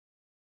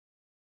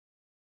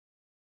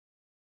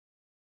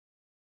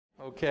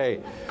Okay.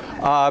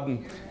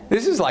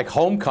 This is like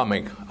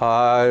homecoming.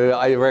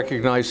 I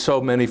recognize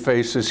so many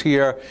faces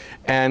here,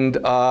 and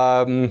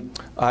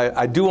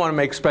I do want to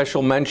make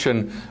special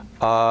mention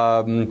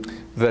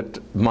that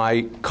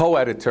my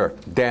co-editor,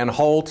 Dan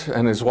Holt,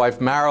 and his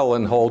wife,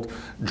 Marilyn Holt,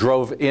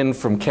 drove in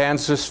from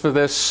Kansas for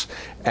this,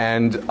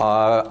 and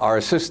our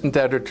assistant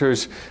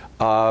editors,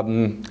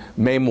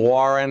 Mame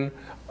Warren,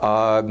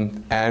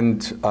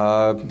 and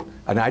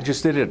I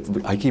just did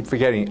it. I keep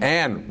forgetting.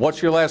 Ann,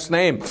 what's your last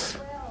name?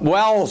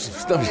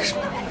 Wells.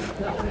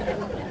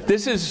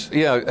 This is,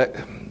 I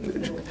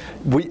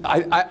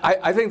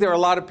think there are a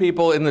lot of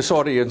people in this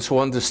audience who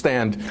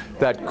understand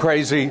that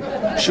crazy.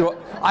 Sure,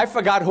 I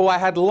forgot who I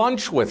had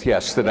lunch with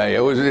yesterday.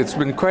 It's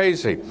been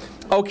crazy.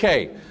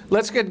 Okay,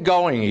 let's get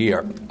going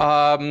here.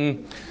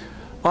 On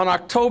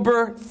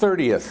October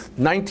 30th,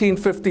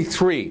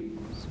 1953,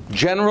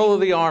 General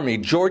of the Army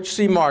George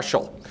C.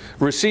 Marshall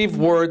received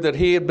word that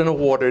he had been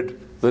awarded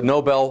the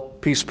Nobel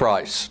Peace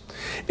Prize.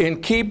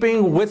 In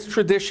keeping with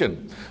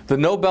tradition, the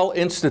Nobel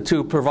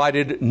Institute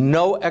provided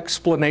no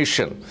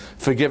explanation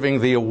for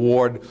giving the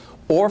award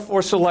or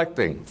for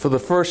selecting, for the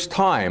first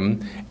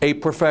time, a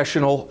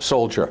professional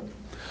soldier.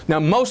 Now,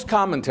 most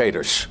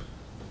commentators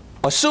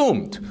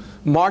assumed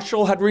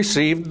Marshall had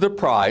received the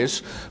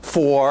prize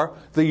for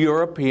the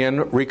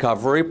European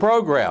Recovery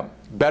Program,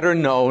 better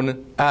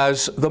known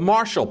as the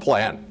Marshall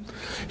Plan.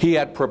 He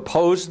had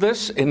proposed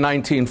this in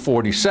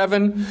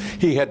 1947.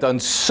 He had done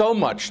so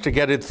much to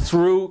get it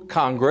through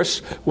Congress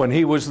when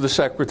he was the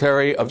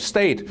Secretary of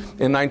State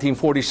in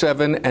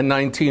 1947 and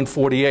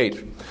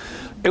 1948.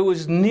 It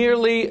was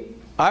nearly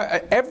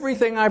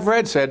everything I've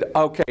read said,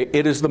 okay,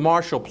 it is the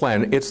Marshall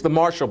Plan. It's the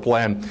Marshall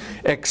Plan,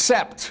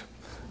 except,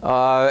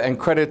 and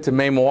credit to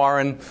Mame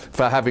Warren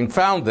for having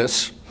found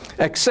this,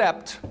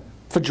 except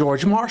for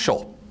George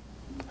Marshall.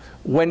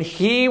 When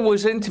he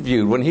was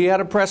interviewed, when he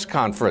had a press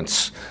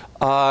conference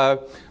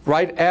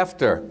right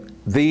after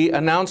the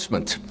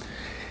announcement,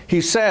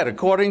 he said,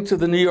 according to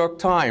the New York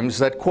Times,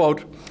 that,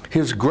 quote,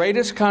 his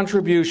greatest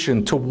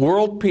contribution to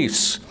world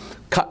peace,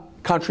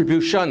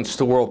 contributions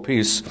to world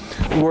peace,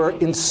 were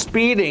in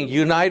speeding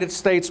United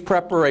States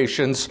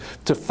preparations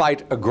to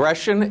fight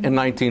aggression in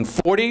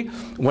 1940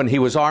 when he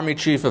was Army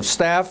Chief of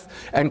Staff,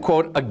 and,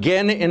 quote,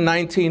 again in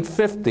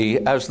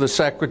 1950 as the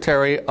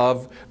Secretary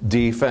of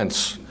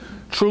Defense.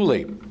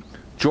 Truly,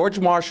 George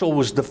Marshall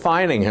was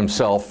defining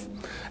himself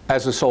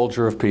as a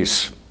soldier of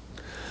peace.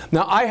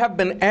 Now, I have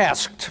been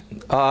asked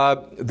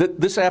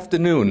this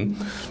afternoon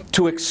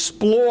to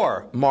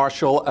explore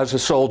Marshall as a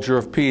soldier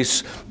of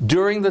peace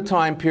during the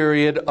time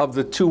period of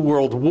the two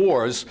world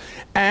wars,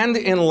 and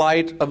in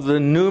light of the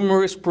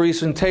numerous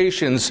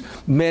presentations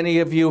many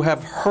of you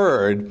have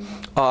heard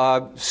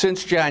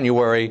since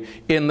January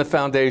in the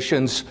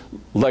Foundation's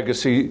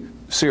Legacy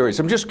series.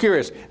 I'm just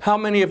curious, how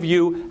many of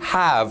you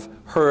have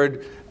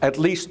heard at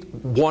least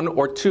one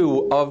or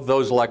two of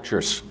those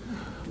lectures?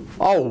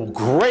 Oh,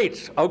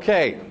 great.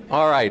 Okay.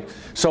 All right.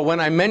 So when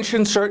I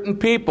mention certain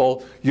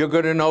people, you're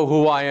going to know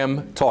who I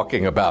am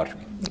talking about.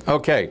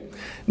 Okay.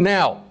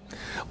 Now,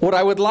 what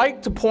I would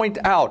like to point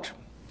out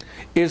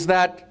is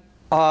that,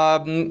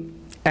 and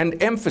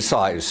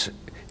emphasize,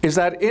 is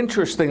that,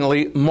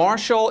 interestingly,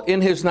 Marshall,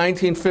 in his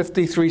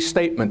 1953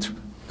 statement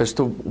as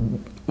to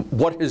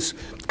what his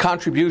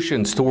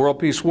contributions to world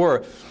peace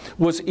were,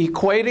 was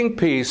equating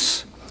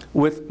peace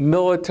with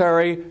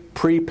military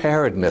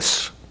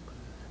preparedness.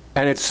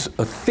 And it's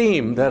a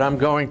theme that I'm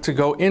going to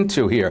go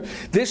into here.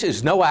 This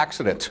is no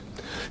accident.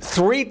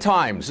 3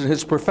 times in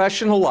his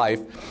professional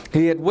life,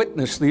 he had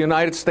witnessed the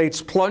United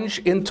States plunge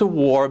into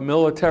war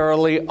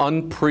militarily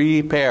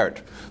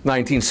unprepared.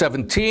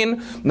 1917,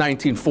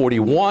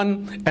 1941,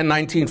 and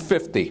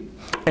 1950.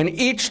 And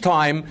each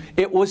time,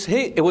 it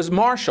was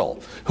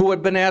Marshall who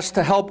had been asked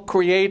to help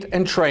create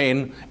and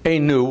train a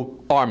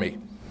new army.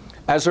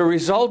 As a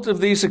result of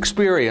these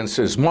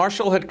experiences,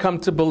 Marshall had come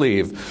to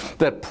believe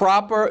that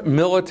proper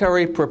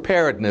military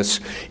preparedness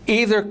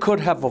either could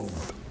have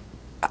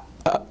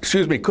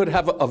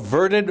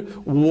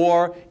averted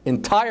war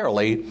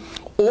entirely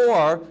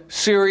or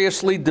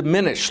seriously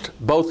diminished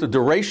both the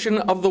duration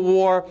of the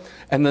war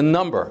and the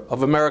number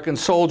of American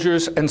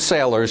soldiers and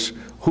sailors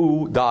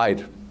who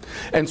died.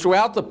 And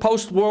throughout the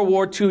post-World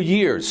War II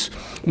years,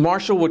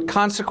 Marshall would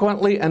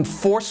consequently and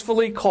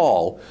forcefully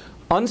call,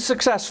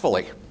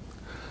 unsuccessfully,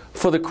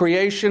 for the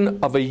creation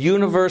of a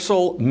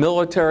universal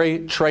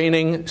military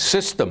training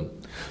system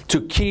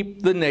to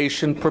keep the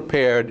nation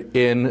prepared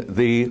in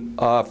the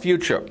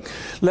future.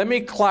 Let me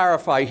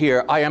clarify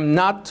here, I am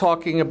not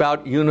talking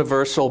about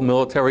universal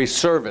military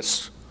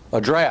service, a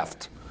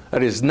draft.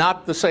 That is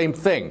not the same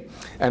thing.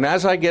 And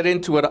as I get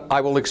into it, I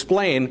will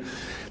explain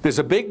there's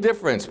a big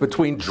difference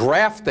between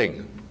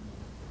drafting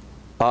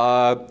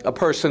a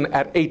person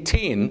at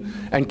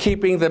 18 and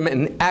keeping them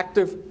in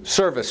active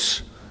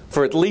service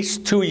for at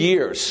least 2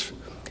 years,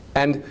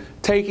 and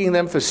taking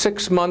them for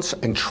 6 months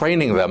and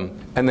training them,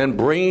 and then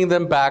bringing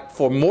them back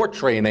for more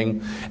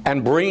training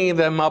and bringing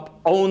them up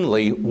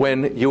only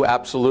when you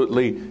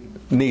absolutely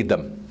need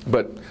them.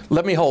 But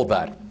let me hold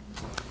that.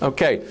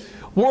 Okay.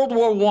 World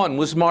War I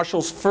was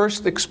Marshall's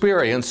first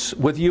experience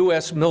with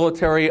U.S.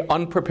 military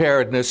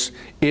unpreparedness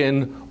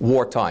in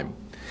wartime.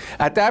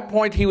 At that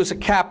point, he was a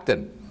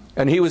captain,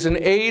 and he was an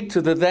aide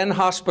to the then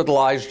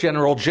hospitalized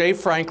General J.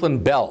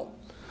 Franklin Bell.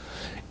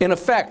 In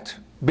effect,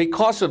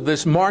 because of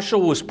this,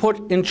 Marshall was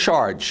put in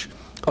charge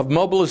of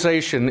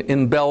mobilization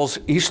in Bell's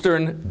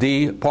Eastern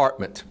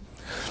Department.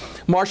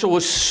 Marshall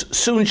was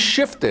soon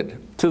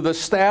shifted to the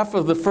staff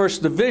of the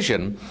 1st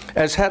Division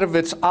as head of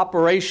its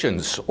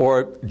operations,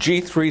 or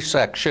G3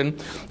 section,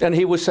 and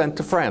he was sent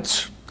to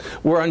France,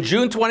 where on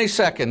June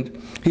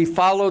 22nd, he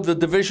followed the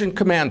division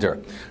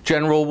commander,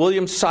 General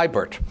William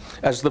Sibert,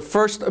 as the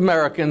first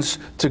Americans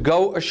to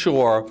go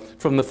ashore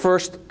from the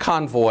first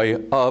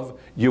convoy of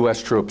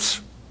U.S.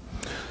 troops.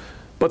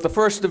 But the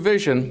 1st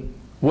Division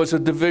was a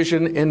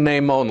division in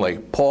name only.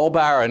 Paul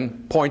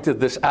Barron pointed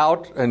this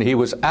out, and he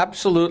was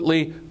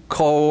absolutely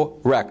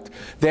correct.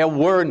 There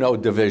were no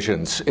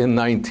divisions in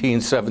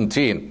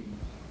 1917.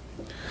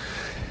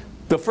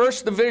 The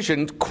 1st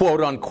Division,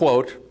 quote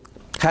unquote,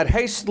 had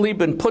hastily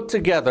been put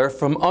together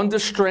from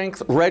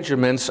understrength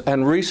regiments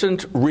and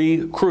recent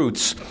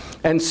recruits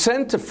and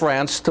sent to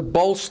France to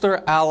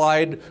bolster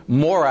Allied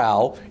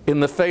morale in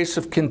the face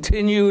of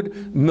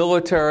continued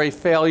military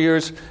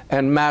failures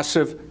and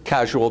massive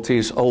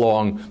casualties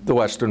along the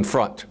Western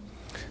Front.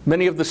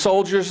 Many of the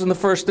soldiers in the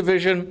 1st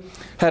Division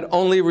had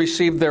only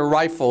received their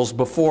rifles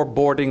before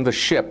boarding the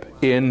ship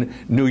in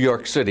New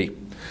York City.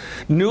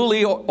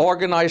 Newly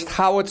organized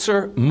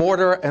howitzer,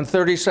 mortar, and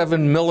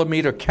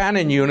 37mm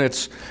cannon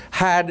units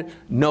had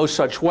no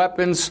such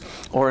weapons,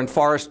 or in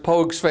Forrest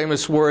Pogue's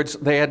famous words,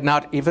 they had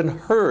not even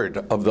heard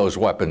of those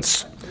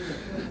weapons.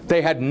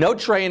 They had no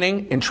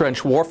training in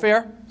trench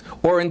warfare,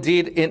 or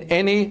indeed in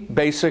any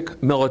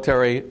basic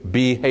military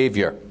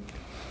behavior.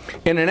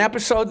 In an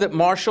episode that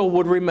Marshall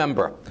would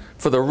remember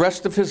for the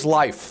rest of his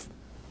life,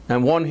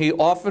 and one he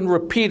often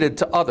repeated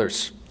to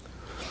others,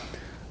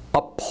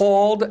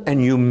 appalled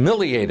and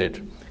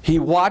humiliated, he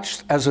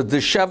watched as a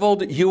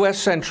disheveled U.S.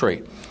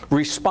 sentry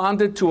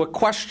responded to a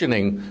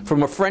questioning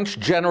from a French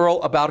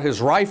general about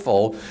his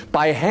rifle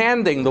by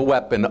handing the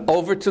weapon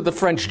over to the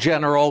French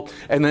general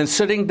and then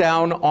sitting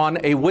down on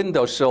a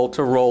windowsill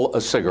to roll a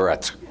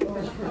cigarette.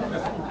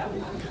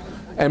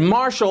 And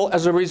Marshall,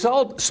 as a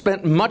result,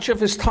 spent much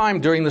of his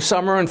time during the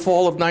summer and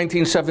fall of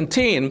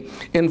 1917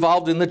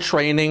 involved in the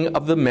training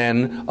of the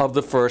men of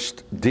the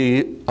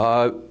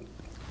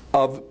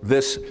of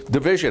this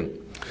division.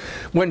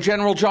 When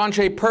General John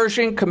J.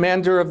 Pershing,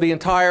 commander of the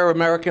entire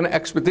American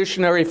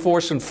Expeditionary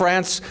Force in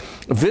France,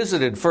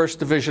 visited 1st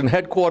Division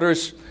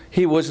headquarters,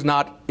 he was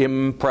not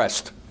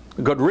impressed.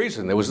 A good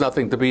reason. There was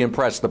nothing to be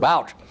impressed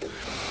about.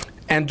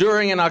 And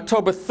during an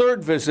October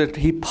 3rd visit,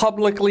 he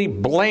publicly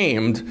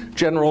blamed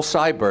General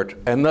Sibert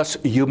and thus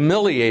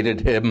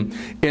humiliated him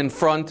in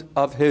front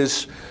of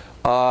his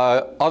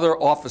other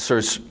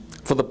officers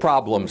for the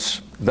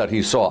problems that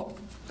he saw.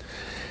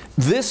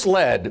 This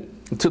led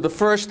to the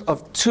first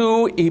of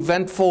 2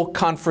 eventful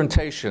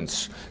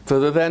confrontations for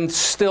the then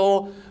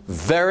still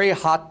very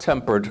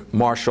hot-tempered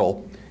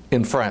Marshall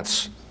in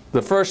France.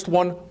 The first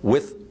one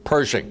with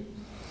Pershing.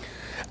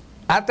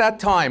 At that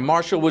time,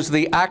 Marshall was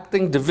the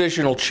acting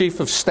divisional chief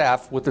of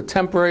staff with the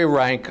temporary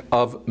rank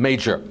of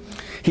major.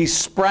 He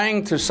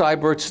sprang to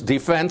Sibert's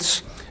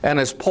defense, and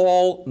as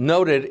Paul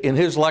noted in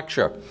his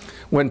lecture,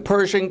 when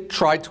Pershing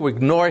tried to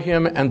ignore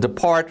him and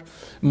depart,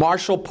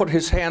 Marshall put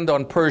his hand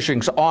on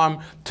Pershing's arm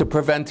to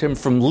prevent him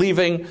from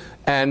leaving,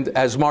 and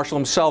as Marshall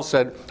himself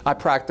said, I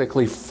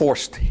practically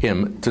forced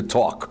him to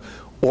talk,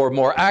 or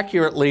more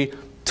accurately,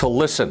 to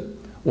listen.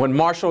 When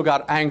Marshall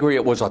got angry,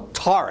 it was a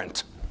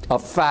torrent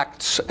of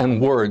facts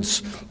and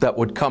words that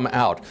would come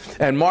out.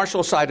 And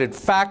Marshall cited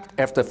fact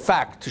after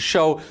fact to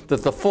show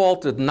that the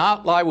fault did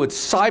not lie with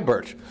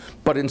Sibert,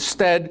 but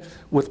instead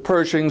with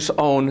Pershing's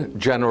own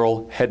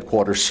general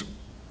headquarters.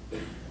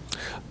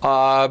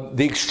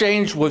 The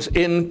exchange was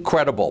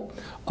incredible.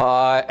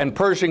 And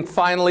Pershing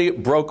finally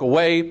broke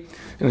away.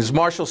 And as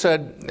Marshall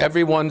said,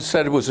 everyone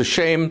said it was a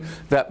shame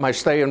that my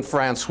stay in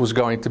France was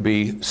going to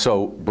be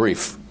so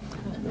brief.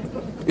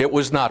 It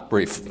was not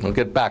brief. I'll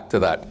get back to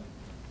that.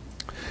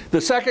 The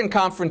second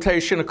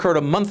confrontation occurred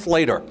a month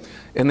later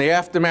in the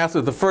aftermath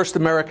of the first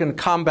American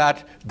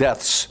combat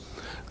deaths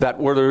that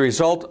were the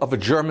result of a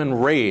German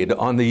raid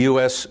on the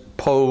U.S.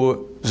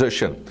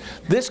 position.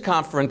 This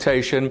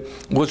confrontation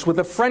was with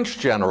a French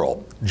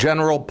general,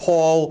 General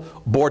Paul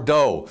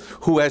Bourdeau,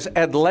 who, as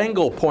Ed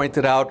Lengel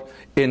pointed out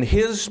in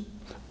his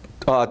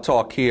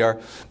talk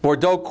here,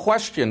 Bourdeau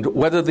questioned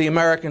whether the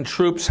American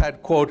troops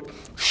had, quote,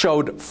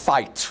 showed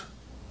fight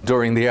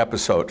during the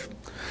episode.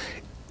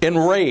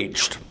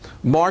 Enraged,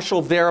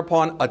 Marshall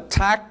thereupon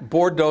attacked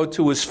Bourdeau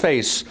to his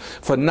face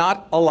for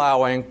not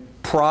allowing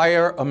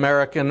prior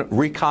American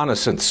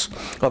reconnaissance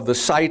of the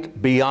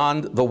site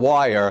beyond the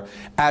wire,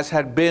 as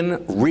had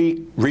been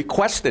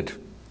requested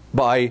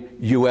by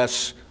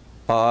U.S.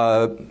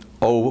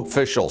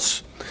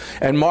 officials.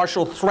 And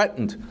Marshall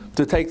threatened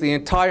to take the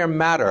entire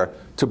matter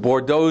to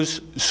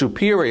Bourdeau's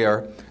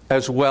superior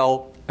as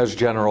well as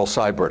General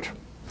Sibert.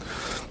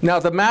 Now,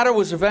 the matter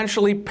was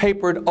eventually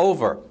papered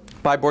over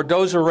by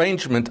Bordeaux's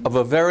arrangement of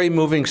a very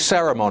moving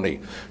ceremony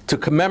to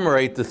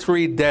commemorate the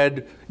 3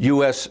 dead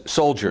U.S.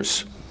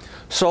 soldiers.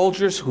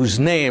 Soldiers whose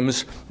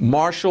names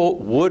Marshall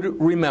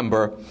would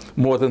remember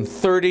more than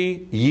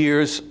 30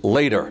 years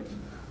later.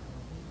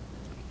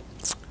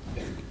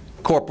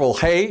 Corporal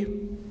Hay,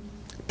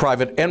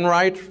 Private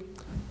Enright,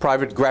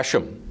 Private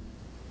Gresham.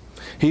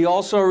 He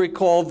also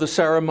recalled the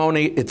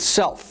ceremony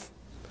itself.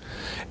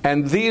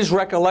 And these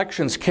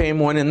recollections came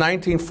when in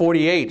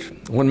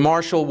 1948, when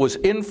Marshall was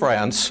in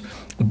France,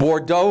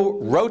 Bordeaux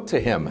wrote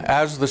to him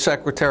as the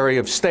Secretary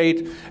of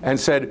State and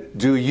said,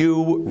 "Do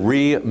you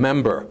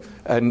remember?"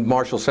 And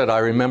Marshall said, "I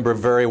remember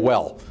very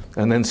well,"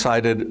 and then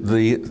cited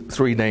the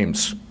 3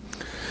 names.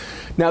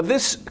 Now,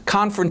 this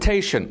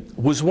confrontation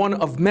was one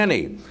of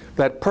many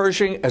that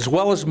Pershing, as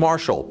well as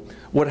Marshall,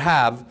 would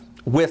have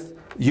with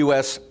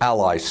U.S.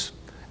 allies.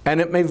 And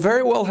it may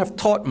very well have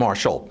taught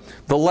Marshall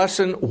the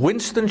lesson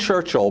Winston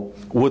Churchill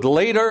would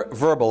later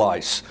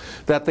verbalize,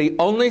 that the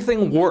only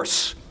thing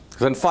worse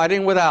than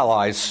fighting with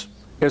allies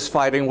is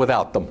fighting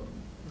without them.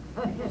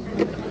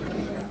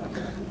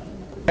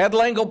 Ed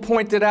L'Engle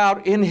pointed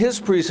out in his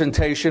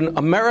presentation,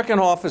 American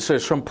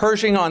officers from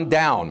Pershing on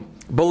down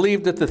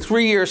believed that the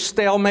 3-year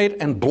stalemate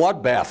and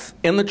bloodbath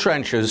in the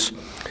trenches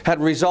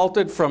had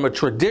resulted from a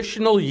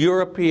traditional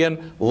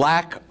European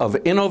lack of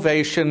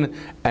innovation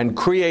and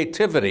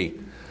creativity,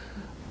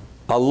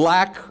 a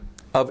lack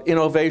of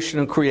innovation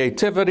and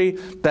creativity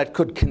that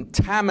could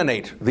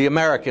contaminate the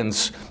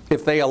Americans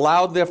if they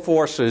allowed their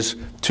forces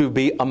to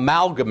be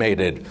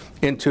amalgamated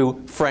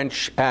into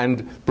French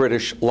and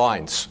British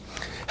lines.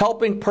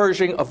 Helping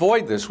Pershing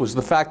avoid this was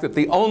the fact that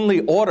the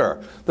only order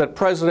that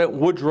President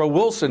Woodrow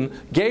Wilson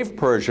gave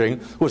Pershing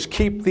was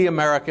keep the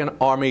American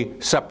army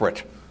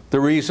separate. The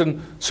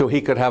reason? So he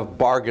could have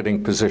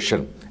bargaining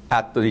position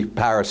at the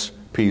Paris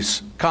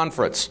Peace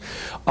Conference.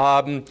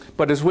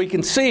 But as we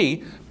can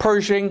see,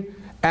 Pershing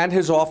and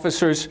his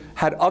officers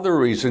had other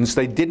reasons.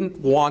 They didn't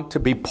want to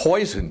be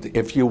poisoned,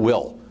 if you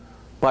will,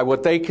 by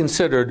what they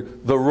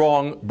considered the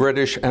wrong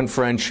British and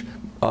French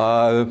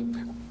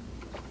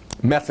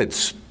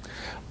methods.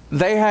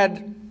 They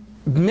had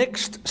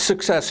mixed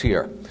success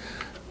here.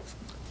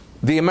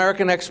 The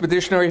American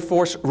Expeditionary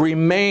Force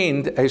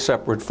remained a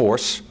separate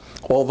force,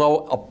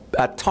 although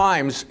at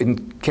times,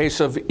 in case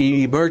of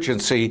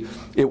emergency,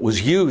 it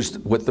was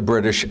used with the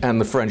British and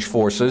the French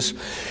forces.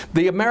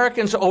 The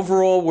Americans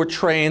overall were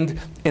trained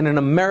in an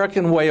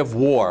American way of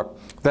war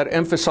that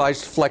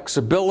emphasized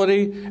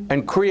flexibility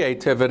and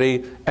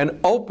creativity and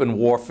open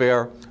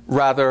warfare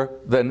rather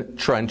than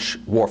trench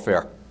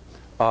warfare.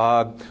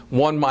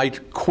 One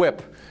might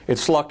quip,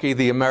 it's lucky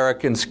the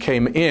Americans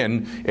came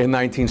in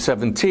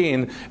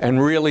 1917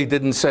 and really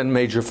didn't send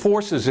major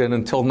forces in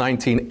until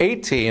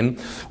 1918,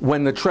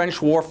 when the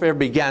trench warfare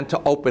began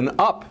to open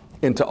up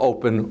into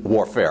open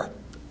warfare.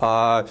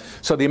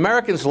 So the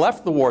Americans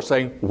left the war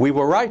saying, we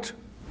were right.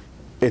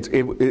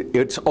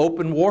 It's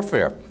open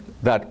warfare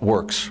that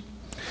works.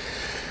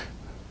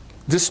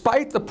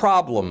 Despite the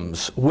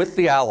problems with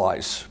the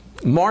Allies,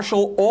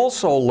 Marshall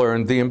also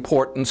learned the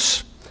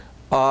importance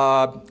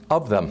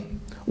of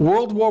them.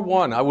 World War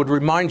I, I would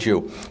remind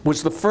you,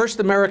 was the first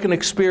American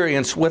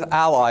experience with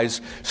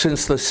allies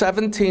since the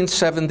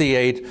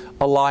 1778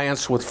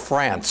 alliance with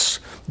France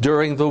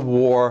during the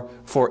War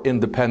for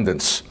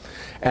Independence.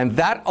 And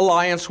that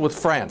alliance with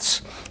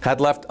France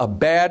had left a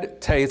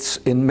bad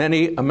taste in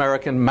many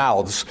American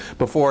mouths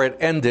before it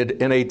ended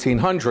in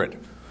 1800.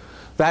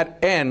 That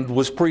end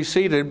was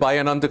preceded by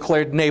an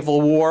undeclared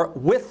naval war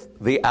with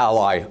the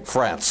ally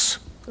France.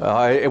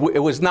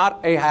 It was not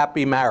a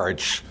happy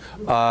marriage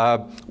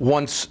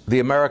once the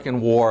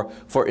American War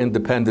for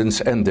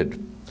Independence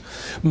ended.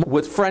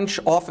 With French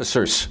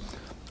officers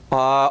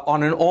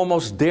on an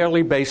almost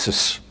daily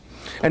basis.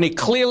 And he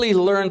clearly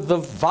learned the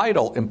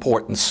vital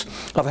importance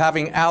of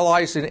having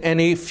allies in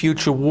any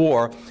future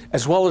war,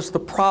 as well as the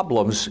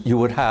problems you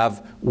would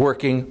have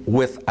working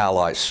with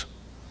allies.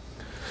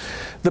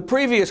 The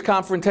previous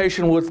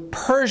confrontation with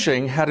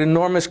Pershing had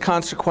enormous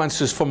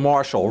consequences for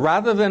Marshall.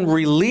 Rather than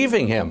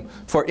relieving him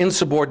for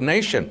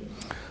insubordination,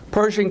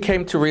 Pershing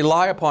came to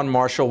rely upon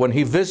Marshall when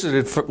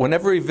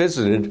whenever he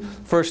visited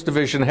 1st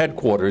Division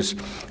headquarters.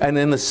 And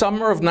in the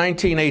summer of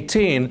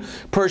 1918,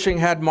 Pershing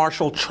had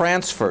Marshall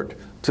transferred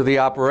to the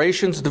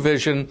Operations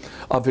Division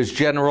of his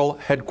General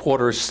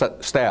Headquarters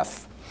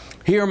staff.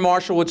 Here,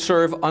 Marshall would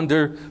serve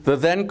under the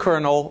then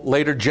Colonel,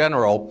 later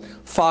General,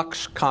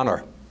 Fox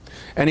Connor.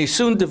 And he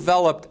soon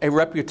developed a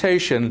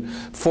reputation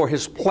for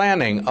his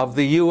planning of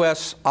the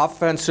U.S.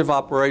 offensive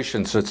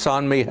operations at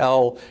St.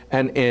 Mihiel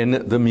and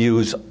in the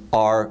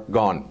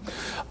Meuse-Argonne.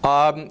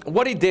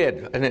 What he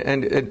did,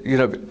 and you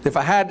know, if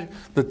I had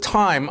the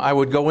time, I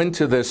would go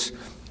into this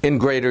in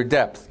greater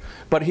depth.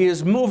 But he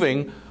is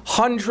moving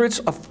hundreds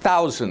of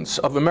thousands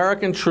of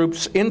American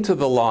troops into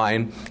the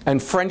line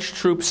and French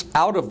troops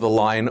out of the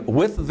line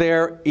with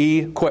their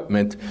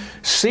equipment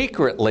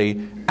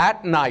secretly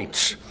at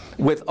night,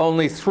 with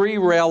only 3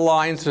 rail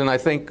lines and I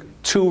think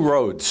 2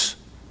 roads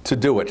to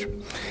do it.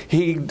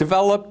 He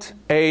developed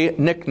a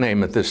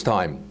nickname at this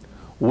time,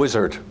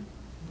 Wizard,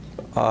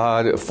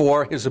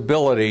 for his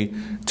ability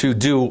to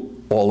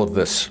do all of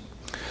this.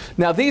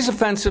 Now, these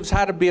offensives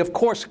had to be, of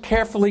course,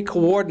 carefully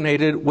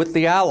coordinated with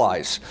the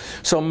Allies.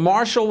 So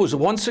Marshall was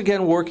once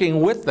again working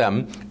with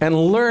them and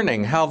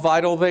learning how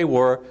vital they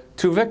were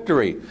to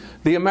victory.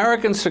 The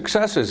American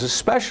successes,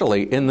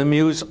 especially in the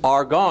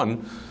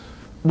Meuse-Argonne,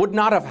 would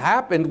not have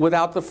happened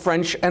without the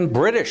French and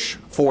British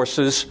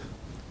forces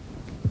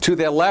to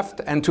their left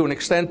and to an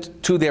extent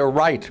to their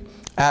right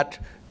at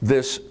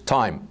this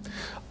time.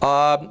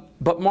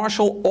 But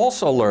Marshall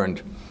also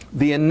learned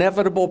the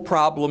inevitable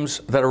problems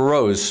that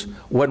arose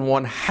when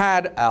one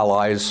had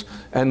allies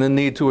and the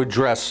need to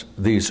address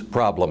these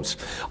problems.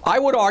 I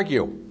would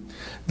argue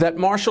that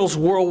Marshall's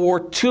World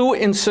War II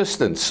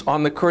insistence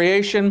on the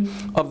creation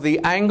of the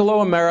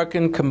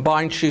Anglo-American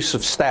Combined Chiefs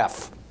of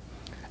Staff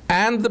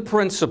and the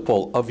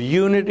principle of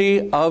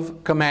unity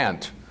of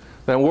command,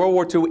 that in World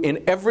War II,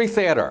 in every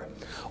theater,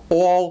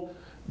 all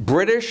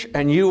British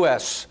and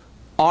U.S.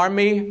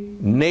 Army,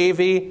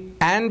 Navy,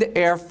 and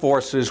Air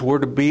Forces were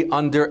to be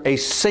under a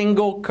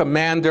single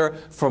commander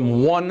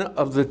from one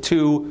of the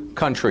two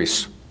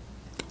countries.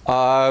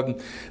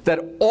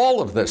 That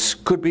all of this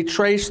could be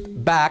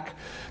traced back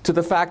to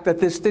the fact that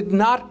this did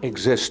not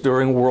exist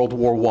during World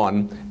War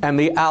I, and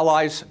the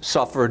Allies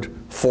suffered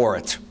for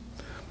it.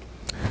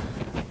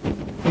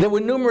 There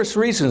were numerous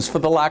reasons for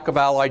the lack of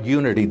Allied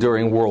unity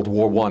during World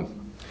War I.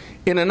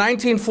 In a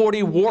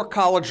 1940 War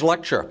College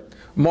lecture,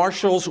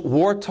 Marshall's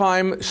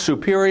wartime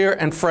superior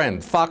and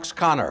friend, Fox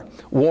Connor,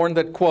 warned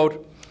that,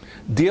 quote,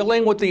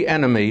 dealing with the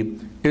enemy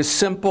is a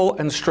simple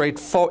and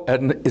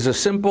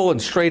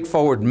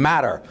straightforward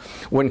matter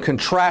when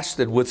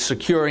contrasted with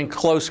securing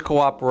close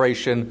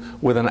cooperation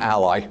with an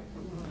ally.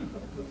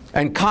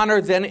 And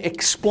Connor then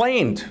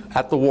explained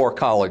at the War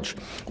College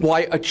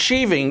why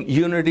achieving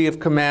unity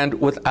of command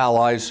with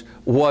allies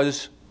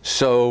was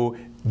so,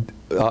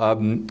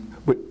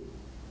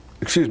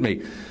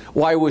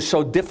 why it was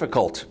so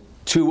difficult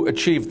to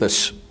achieve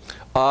this.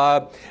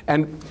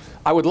 And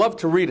I would love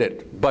to read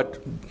it,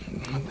 but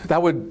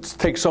that would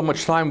take so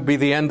much time, to be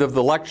the end of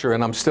the lecture,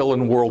 and I'm still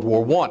in World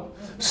War I.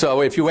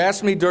 So if you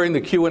ask me during the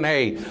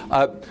Q&A,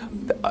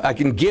 I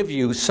can give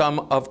you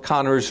some of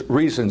Connor's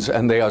reasons,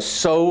 and they are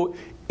so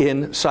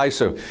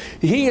incisive.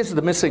 He is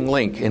the missing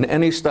link in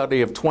any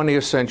study of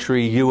 20th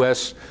century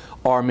U.S.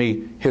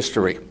 Army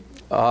history,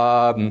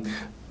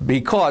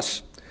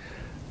 because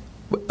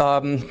in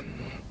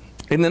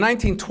the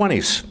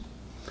 1920s,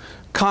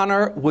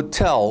 Connor would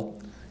tell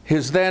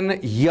his then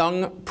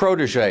young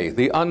protege,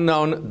 the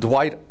unknown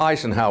Dwight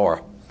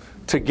Eisenhower,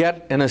 to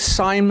get an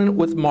assignment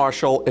with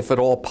Marshall if at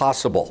all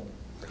possible.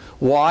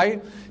 Why?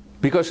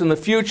 Because in the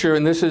future,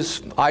 and this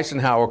is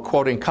Eisenhower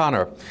quoting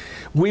Connor,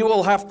 we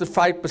will have to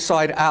fight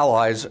beside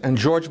allies, and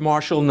George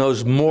Marshall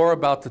knows more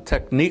about the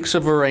techniques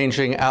of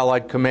arranging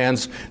Allied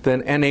commands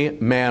than any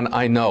man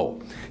I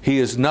know. He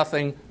is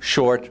nothing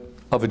short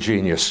of a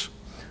genius.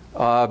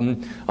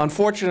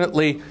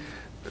 Unfortunately,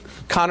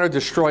 Connor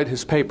destroyed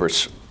his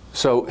papers.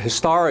 So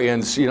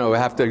historians,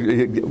 have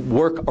to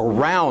work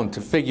around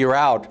to figure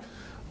out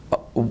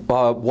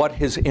what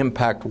his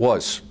impact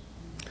was.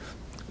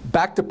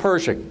 Back to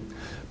Pershing.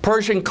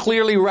 Pershing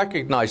clearly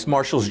recognized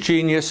Marshall's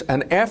genius,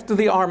 and after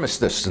the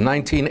armistice in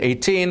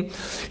 1918,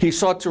 he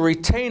sought to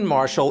retain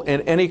Marshall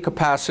in any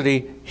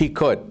capacity he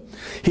could.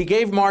 He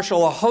gave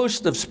Marshall a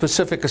host of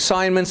specific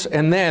assignments,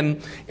 and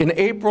then, in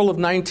April of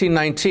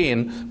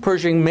 1919,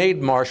 Pershing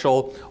made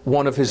Marshall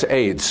one of his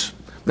aides.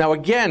 Now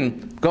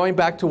again, going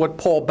back to what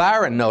Paul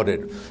Barron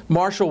noted,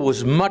 Marshall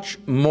was much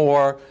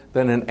more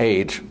than an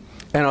aide,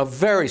 and a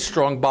very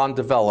strong bond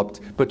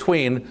developed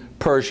between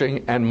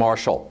Pershing and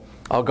Marshall.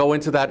 I'll go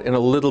into that in a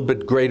little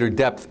bit greater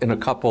depth in a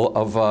couple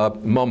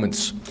of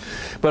moments.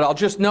 But I'll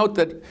just note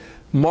that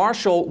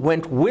Marshall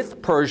went with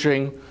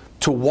Pershing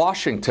to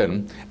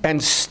Washington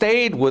and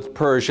stayed with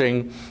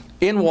Pershing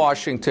in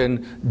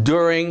Washington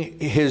during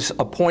his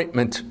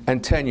appointment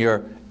and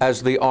tenure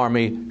as the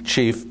Army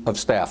Chief of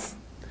Staff.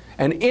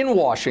 And in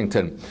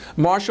Washington,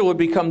 Marshall would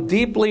become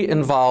deeply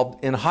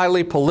involved in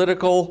highly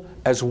political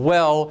as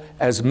well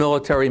as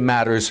military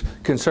matters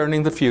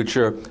concerning the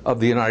future of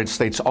the United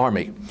States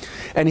Army.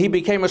 And he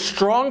became a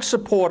strong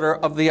supporter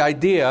of the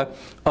idea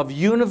of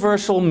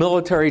universal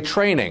military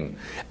training,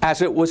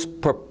 as it was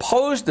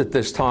proposed at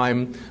this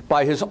time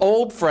by his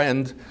old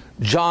friend,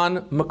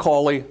 John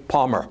Macaulay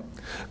Palmer.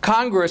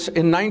 Congress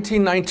in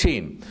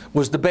 1919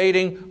 was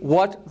debating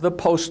what the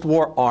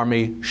post-war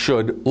Army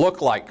should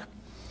look like.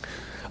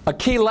 A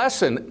key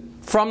lesson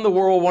from the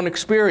World War I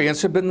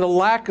experience had been the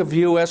lack of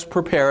U.S.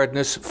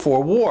 preparedness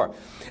for war.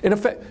 In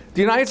effect,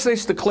 the United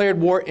States declared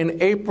war in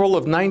April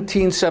of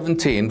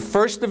 1917.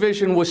 First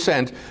Division was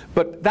sent,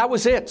 but that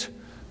was it.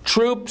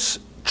 Troops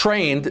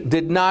trained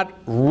did not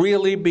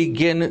really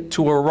begin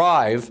to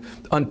arrive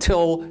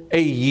until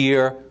a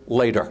year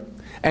later.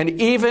 And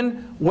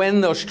even when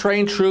those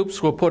trained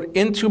troops were put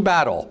into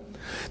battle,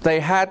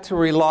 they had to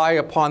rely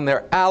upon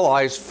their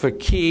allies for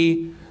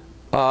key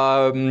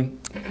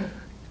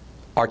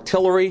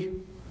artillery,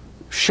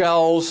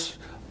 shells,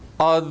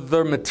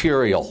 other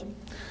material.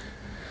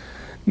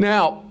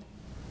 Now,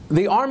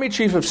 the Army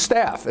Chief of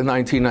Staff in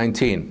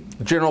 1919,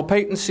 General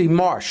Peyton C.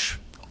 Marsh,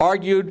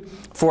 argued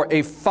for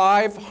a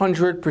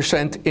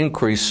 500%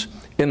 increase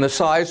in the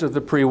size of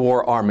the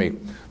pre-war Army,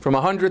 from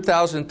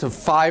 100,000 to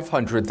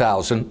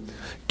 500,000,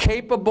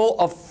 capable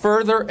of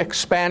further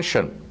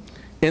expansion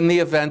in the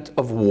event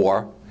of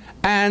war,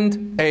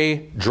 and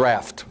a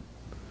draft.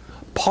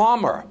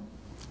 Palmer,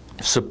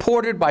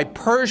 supported by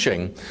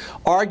Pershing,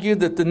 argued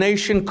that the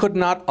nation could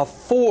not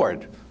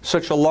afford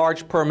such a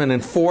large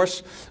permanent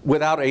force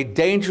without a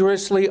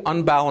dangerously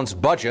unbalanced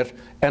budget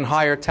and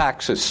higher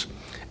taxes,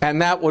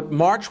 and that what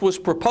March was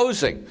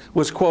proposing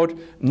was, quote,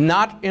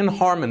 not in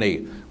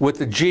harmony with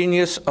the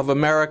genius of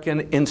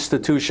American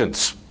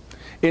institutions.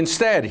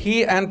 Instead,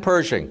 he and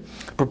Pershing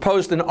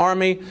proposed an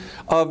army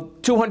of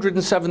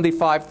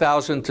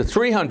 275,000 to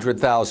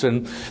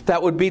 300,000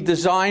 that would be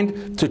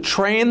designed to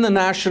train the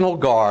National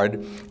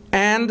Guard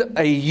and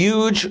a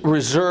huge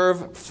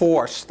reserve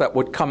force that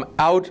would come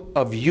out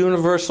of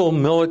universal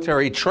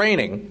military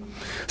training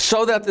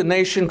so that the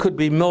nation could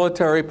be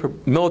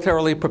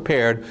militarily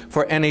prepared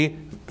for any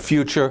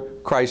future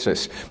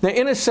crisis. Now,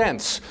 in a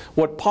sense,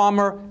 what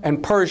Palmer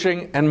and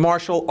Pershing and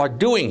Marshall are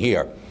doing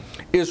here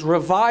is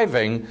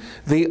reviving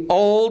the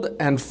old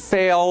and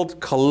failed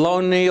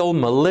colonial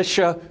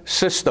militia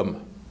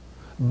system.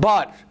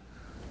 But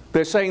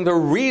they're saying the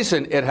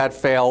reason it had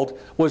failed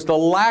was the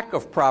lack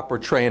of proper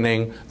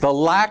training, the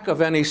lack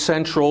of any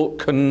central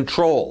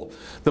control.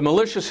 The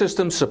militia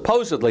system,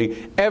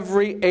 supposedly,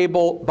 every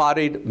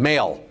able-bodied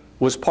male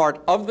was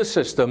part of the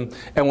system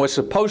and was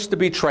supposed to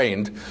be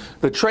trained.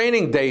 The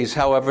training days,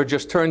 however,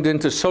 just turned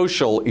into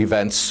social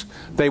events.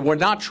 They were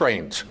not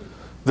trained.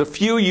 The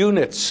few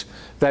units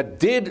that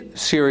did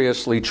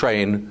seriously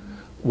train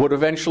would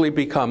eventually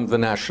become the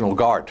National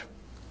Guard.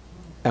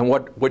 And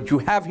what you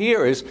have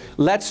here is,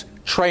 let's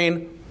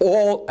train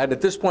all, and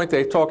at this point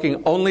they're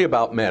talking only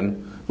about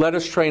men, let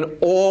us train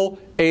all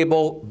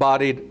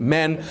able-bodied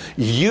men,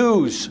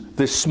 use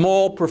the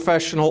small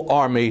professional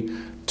army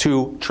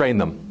to train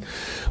them.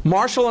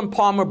 Marshall and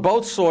Palmer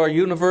both saw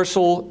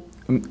universal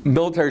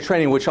military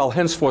training, which I'll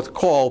henceforth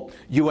call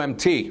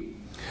UMT,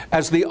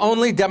 as the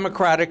only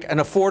democratic and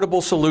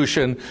affordable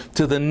solution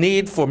to the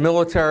need for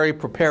military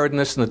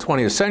preparedness in the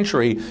 20th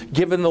century,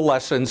 given the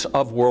lessons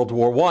of World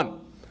War I.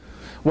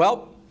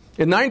 Well,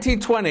 in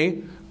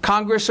 1920,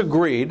 Congress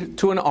agreed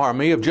to an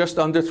army of just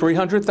under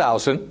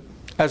 300,000,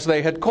 as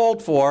they had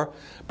called for,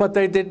 but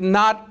they did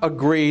not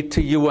agree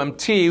to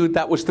UMT.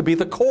 That was to be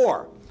the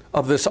core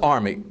of this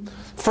army.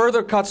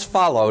 Further cuts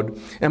followed,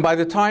 and by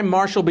the time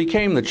Marshall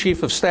became the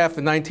Chief of Staff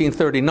in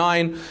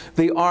 1939,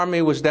 the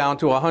Army was down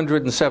to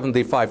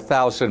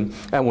 175,000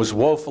 and was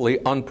woefully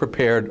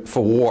unprepared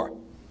for war.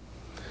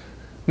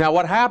 Now,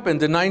 what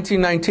happened in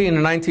 1919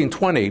 and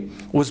 1920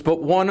 was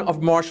but one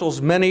of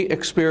Marshall's many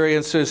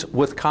experiences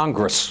with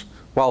Congress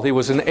while he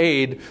was an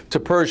aide to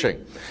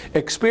Pershing.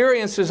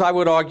 Experiences, I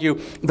would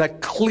argue, that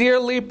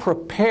clearly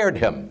prepared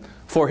him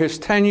for his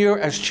tenure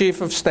as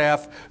Chief of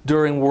Staff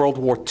during World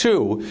War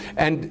II.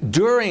 And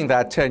during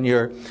that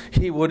tenure,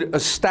 he would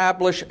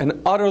establish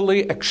an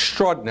utterly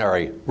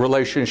extraordinary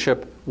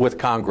relationship with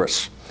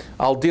Congress.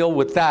 I'll deal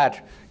with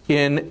that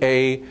in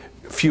a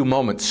few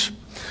moments.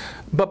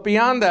 But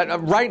beyond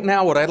that, right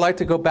now what I'd like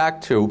to go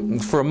back to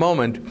for a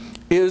moment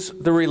is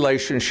the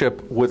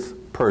relationship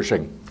with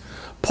Pershing.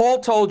 Paul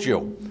told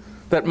you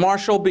that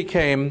Marshall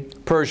became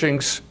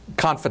Pershing's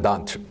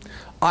confidant.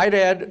 I'd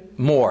add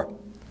more.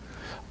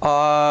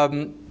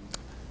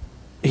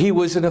 He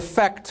was, in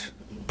effect,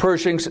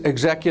 Pershing's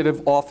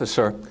executive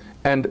officer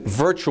and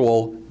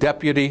virtual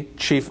deputy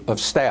chief of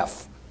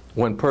staff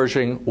when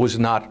Pershing was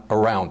not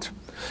around.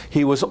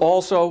 He was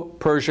also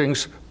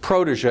Pershing's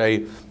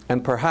protege,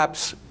 and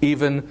perhaps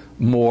even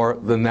more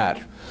than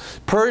that.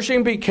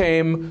 Pershing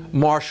became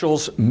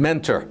Marshall's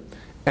mentor,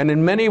 and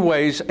in many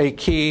ways a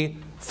key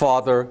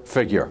father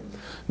figure.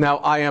 Now,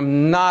 I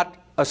am not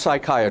a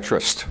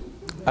psychiatrist,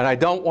 and I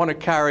don't want to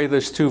carry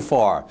this too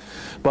far,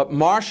 but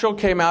Marshall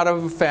came out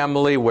of a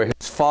family where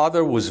his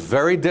father was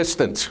very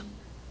distant,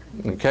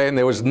 okay, and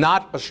there was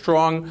not a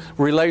strong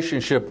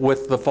relationship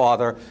with the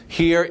father.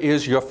 Here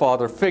is your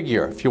father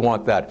figure, if you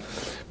want that.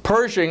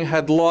 Pershing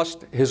had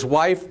lost his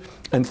wife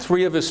and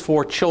 3 of his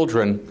 4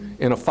 children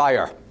in a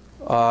fire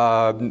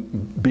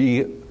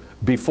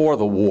before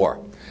the war.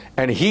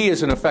 And he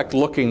is, in effect,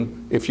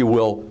 looking, if you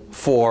will,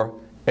 for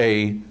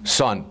a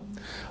son.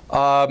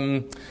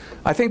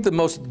 I think the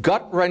most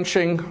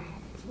gut-wrenching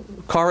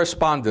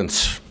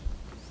correspondence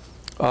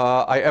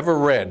I ever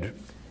read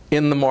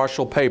in the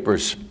Marshall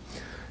Papers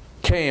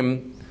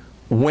came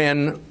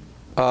when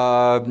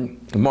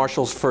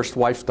Marshall's first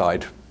wife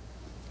died.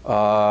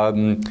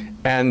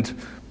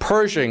 And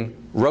Pershing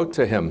wrote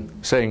to him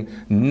saying,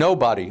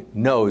 "Nobody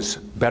knows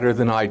better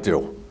than I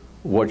do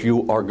what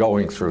you are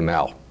going through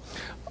now."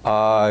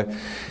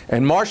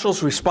 And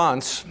Marshall's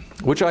response,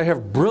 which I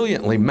have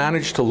brilliantly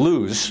managed to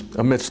lose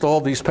amidst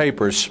all these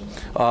papers,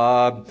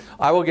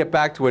 I will get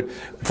back to it,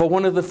 for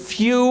one of the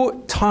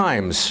few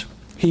times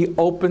he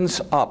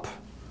opens up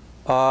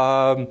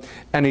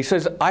and he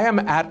says, I am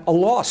at a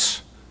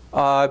loss.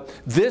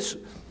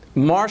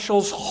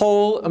 Marshall's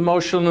whole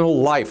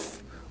emotional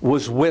life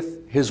was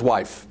with his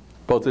wife,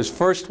 both his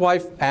first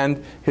wife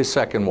and his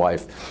second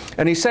wife.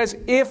 And he says,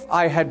 if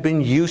I had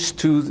been used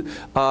to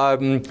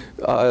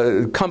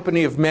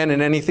company of men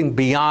and anything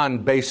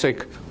beyond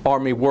basic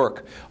Army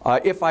work,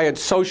 if I had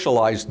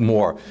socialized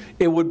more,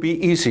 it would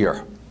be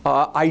easier.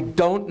 I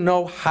don't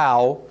know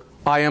how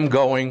I am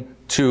going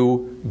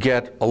to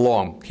get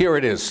along. Here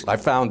it is. I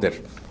found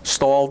it,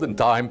 stalled in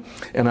time,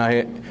 and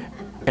I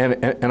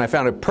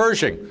found it.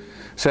 Pershing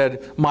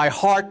said, my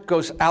heart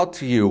goes out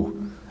to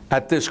you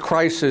at this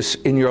crisis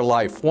in your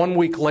life. 1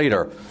 week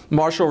later,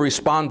 Marshall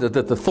responded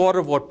that the thought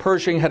of what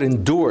Pershing had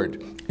endured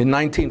in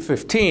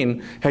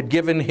 1915 had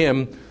given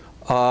him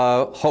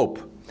hope.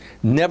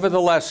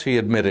 Nevertheless, he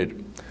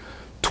admitted,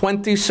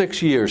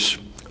 26 years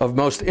of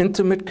most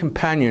intimate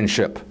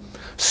companionship,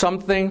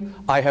 something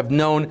I have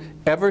known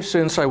ever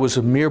since I was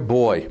a mere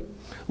boy,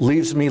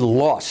 leaves me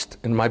lost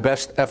in my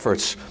best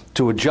efforts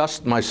to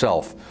adjust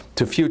myself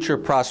to future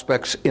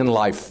prospects in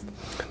life.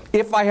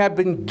 If I had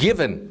been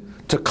given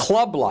to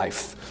club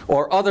life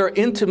or other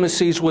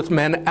intimacies with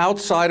men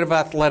outside of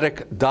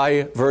athletic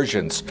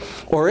diversions,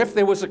 or if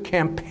there was a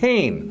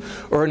campaign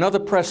or another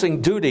pressing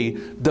duty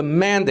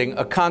demanding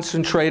a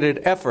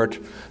concentrated effort,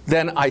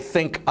 then I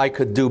think I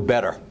could do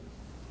better.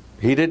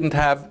 He didn't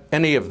have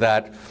any of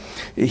that.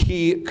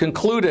 He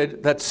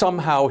concluded that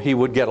somehow he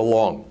would get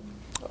along.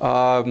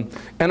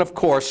 And of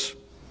course,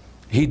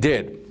 he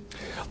did.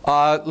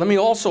 Let me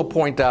also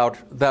point out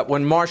that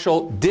when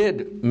Marshall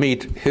did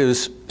meet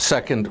his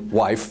second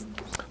wife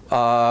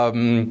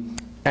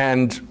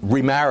and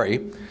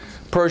remarry,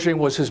 Pershing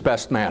was his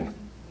best man.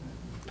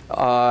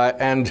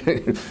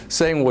 And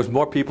saying was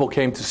more people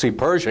came to see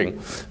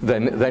Pershing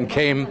than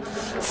came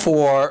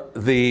for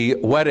the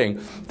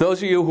wedding.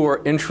 Those of you who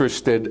are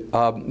interested,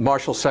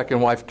 Marshall's second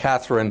wife,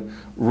 Catherine,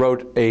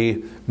 wrote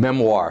a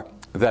memoir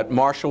that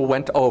Marshall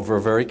went over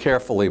very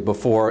carefully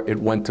before it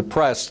went to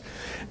press.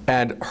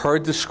 And her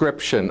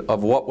description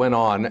of what went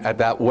on at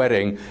that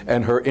wedding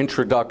and her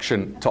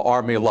introduction to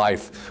Army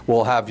life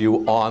will have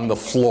you on the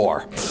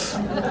floor.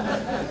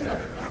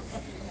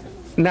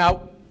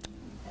 Now,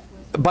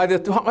 by the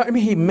time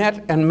he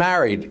met and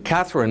married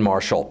Catherine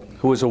Marshall,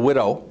 who was a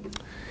widow,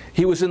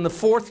 he was in the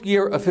 4th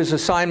year of his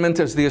assignment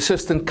as the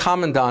assistant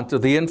commandant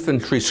of the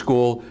infantry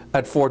school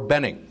at Fort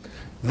Benning.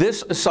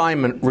 This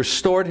assignment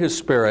restored his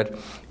spirit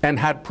and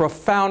had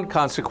profound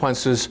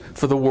consequences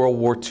for the World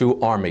War II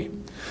Army.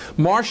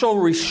 Marshall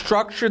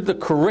restructured the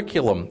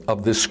curriculum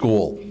of this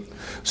school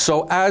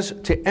so as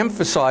to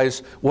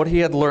emphasize what he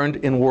had learned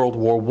in World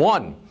War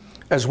I,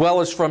 as well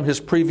as from his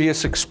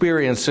previous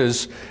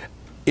experiences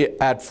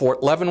at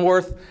Fort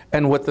Leavenworth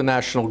and with the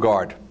National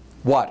Guard.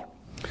 What?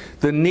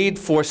 The need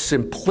for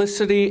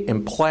simplicity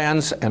in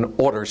plans and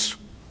orders.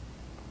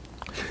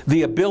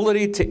 The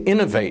ability to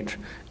innovate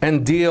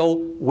and deal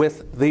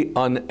with the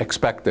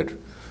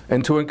unexpected.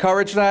 And to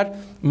encourage that,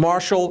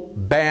 Marshall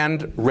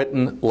banned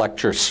written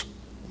lectures.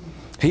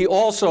 He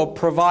also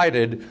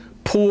provided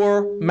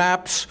poor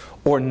maps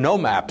or no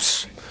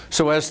maps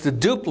so as to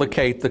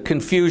duplicate the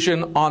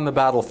confusion on the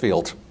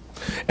battlefield.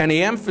 And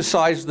he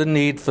emphasized the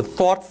need for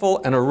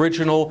thoughtful and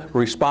original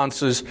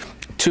responses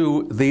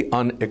to the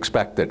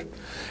unexpected.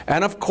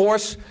 And of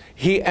course,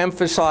 he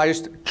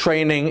emphasized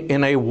training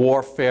in a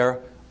warfare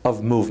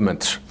of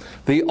movement.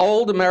 The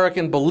old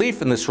American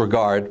belief in this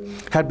regard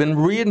had been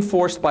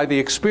reinforced by the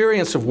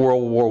experience of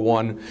World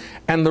War I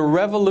and the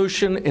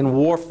revolution in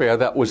warfare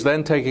that was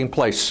then taking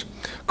place,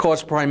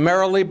 caused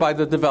primarily by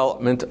the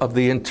development of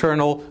the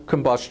internal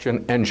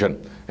combustion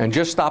engine. And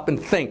just stop and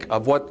think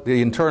of what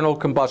the internal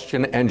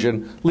combustion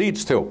engine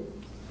leads to.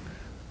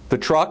 The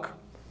truck,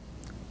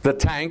 the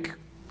tank,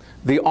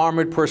 the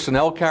armored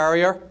personnel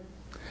carrier,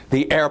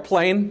 the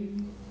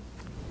airplane,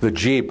 the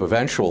Jeep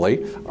eventually.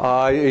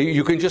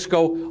 You can just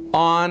go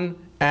on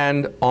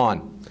and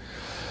on.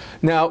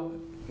 Now,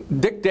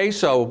 Dick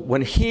Daso,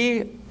 when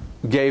he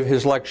gave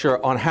his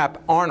lecture on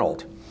Hap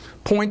Arnold,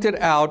 pointed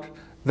out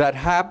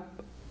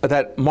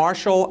that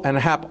Marshall and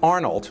Hap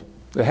Arnold,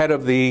 the head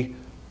of the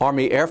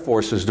Army Air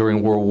Forces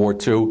during World War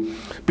II,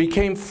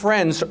 became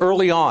friends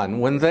early on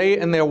when they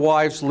and their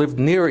wives lived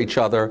near each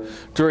other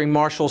during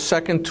Marshall's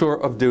second tour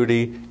of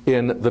duty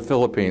in the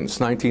Philippines,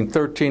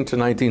 1913 to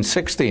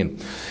 1916.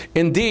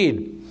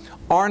 Indeed,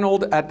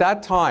 Arnold at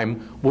that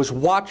time was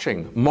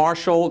watching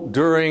Marshall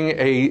during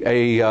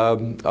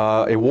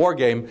a war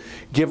game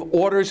give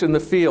orders in the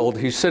field.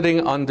 He's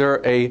sitting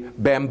under a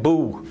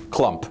bamboo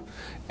clump.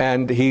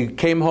 And he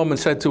came home and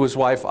said to his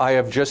wife, I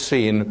have just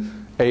seen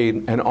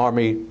an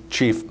Army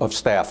Chief of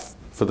Staff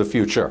for the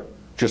future,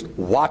 just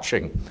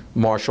watching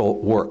Marshall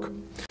work.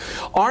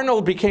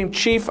 Arnold became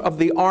chief of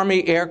the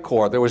Army Air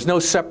Corps. There was no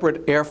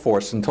separate Air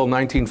Force until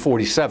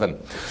 1947.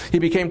 He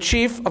became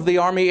chief of the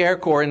Army Air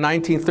Corps in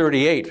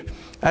 1938.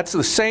 That's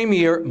the same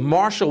year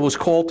Marshall was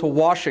called to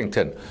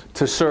Washington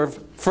to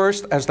serve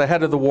first as the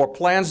head of the War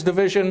Plans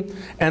Division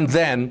and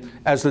then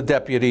as the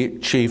Deputy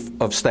Chief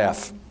of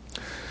Staff.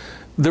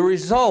 The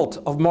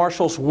result of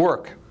Marshall's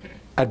work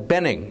at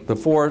Benning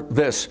before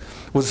this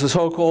was the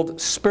so-called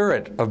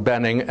spirit of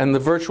Benning and the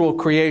virtual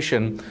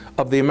creation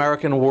of the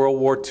American World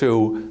War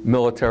II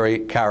military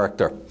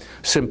character.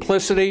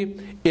 Simplicity,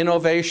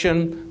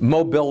 innovation,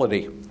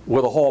 mobility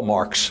were the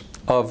hallmarks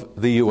of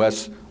the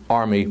U.S.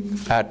 Army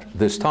at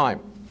this time.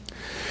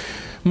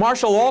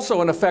 Marshall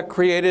also, in effect,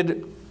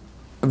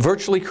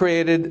 virtually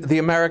created the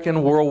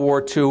American World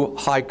War II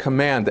High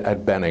Command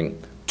at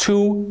Benning.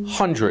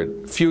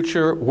 200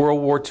 future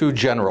World War II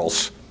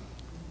generals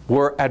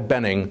were at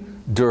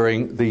Benning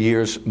during the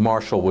years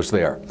Marshall was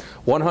there.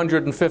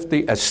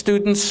 150 as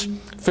students,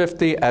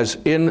 50 as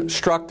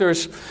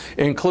instructors,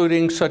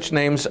 including such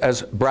names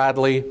as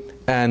Bradley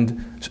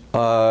and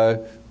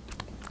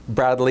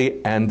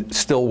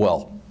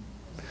Stilwell.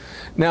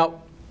 Now,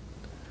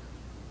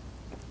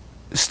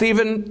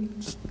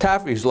 Stephen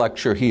Taffy's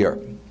lecture here,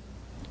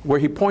 where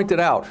he pointed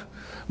out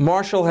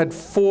Marshall had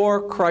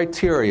 4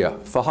 criteria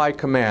for high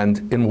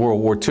command in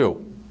World War II: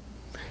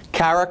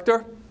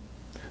 character,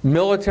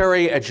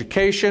 military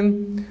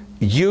education,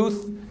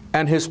 youth,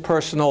 and his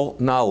personal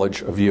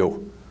knowledge of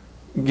you.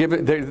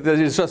 There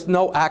is just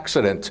no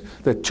accident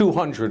that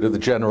 200 of the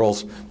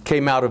generals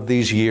came out of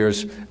these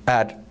years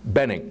at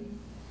Benning.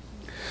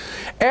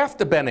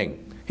 After Benning,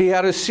 he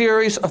had a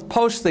series of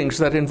postings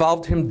that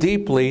involved him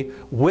deeply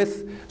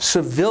with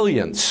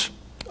civilians.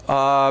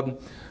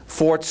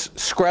 Forts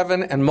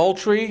Screven and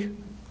Moultrie,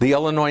 the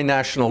Illinois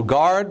National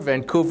Guard,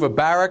 Vancouver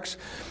Barracks,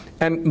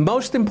 and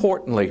most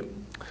importantly,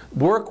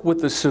 work with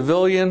the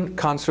Civilian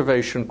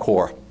Conservation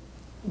Corps,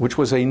 which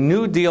was a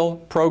New Deal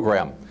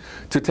program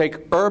to take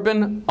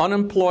urban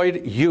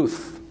unemployed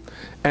youth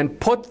and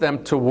put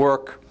them to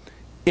work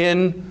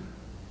in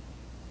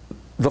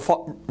the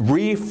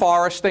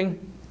reforesting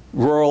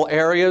rural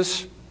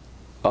areas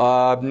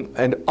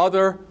and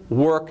other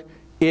work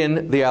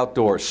in the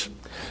outdoors.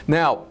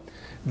 Now,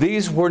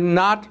 these were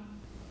not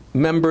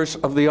members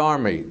of the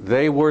Army.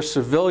 They were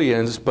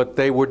civilians, but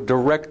they were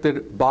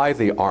directed by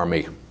the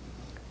Army.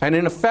 And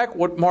in effect,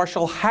 what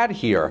Marshall had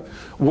here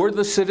were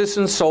the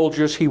citizen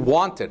soldiers he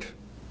wanted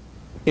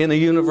in a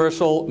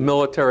universal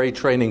military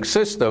training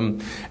system,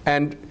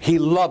 and he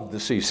loved the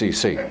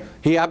CCC.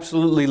 He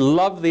absolutely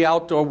loved the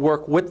outdoor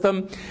work with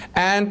them,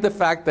 and the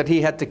fact that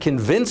he had to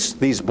convince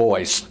these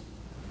boys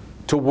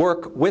to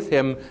work with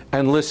him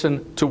and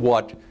listen to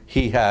what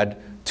he had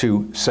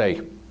to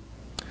say.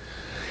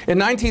 In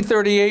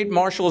 1938,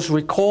 Marshall is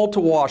recalled to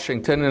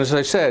Washington, and as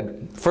I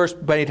said, first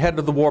made head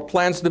of the War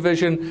Plans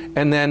Division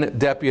and then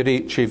Deputy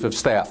Chief of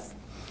Staff.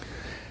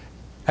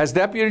 As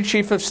Deputy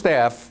Chief of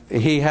Staff,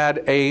 he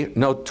had a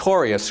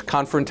notorious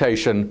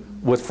confrontation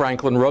with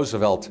Franklin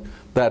Roosevelt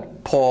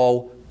that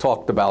Paul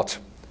talked about,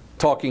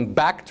 talking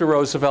back to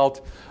Roosevelt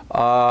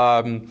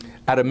at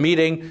a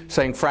meeting,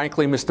 saying,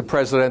 frankly, Mr.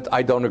 President,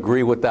 I don't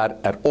agree with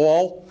that at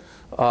all.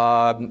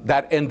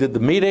 That ended the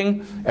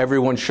meeting.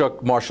 Everyone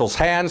shook Marshall's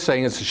hand,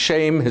 saying it's a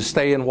shame his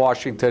stay in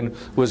Washington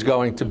was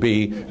going to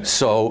be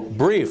so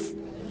brief.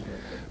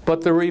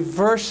 But the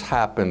reverse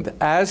happened,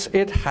 as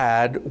it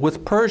had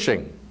with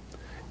Pershing.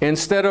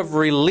 Instead of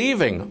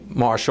relieving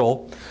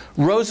Marshall,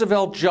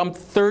 Roosevelt jumped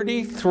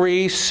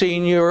 33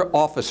 senior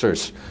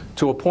officers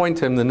to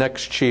appoint him the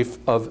next Chief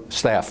of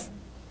Staff.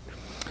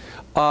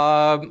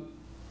 I'd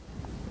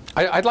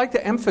like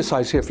to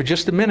emphasize here for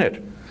just a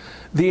minute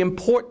the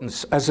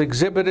importance, as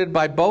exhibited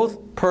by both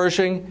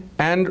Pershing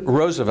and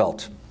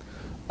Roosevelt,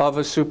 of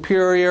a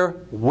superior,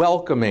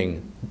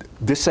 welcoming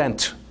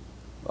dissent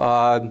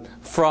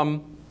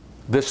from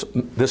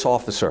this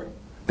officer.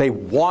 They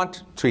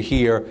want to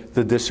hear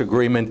the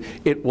disagreement.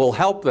 It will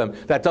help them.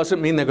 That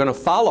doesn't mean they're going to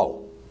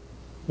follow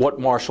what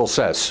Marshall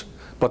says,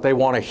 but they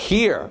want to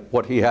hear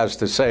what he has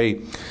to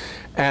say.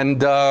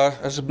 And as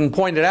has been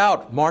pointed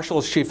out, Marshall,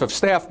 as Chief of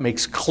Staff,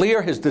 makes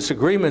clear his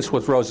disagreements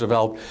with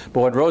Roosevelt,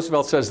 but when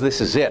Roosevelt says, this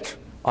is it,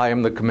 I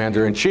am the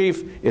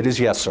Commander-in-Chief, it is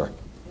yes, sir.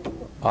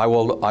 I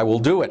will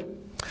do it.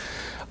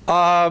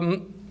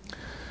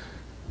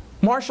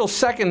 Marshall's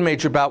second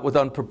major bout with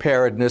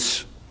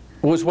unpreparedness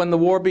was when the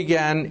war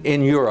began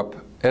in Europe.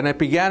 And it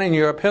began in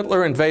Europe.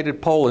 Hitler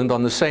invaded Poland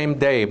on the same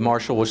day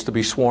Marshall was to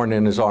be sworn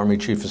in as Army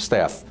Chief of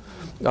Staff.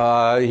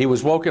 He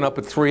was woken up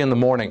at 3 in the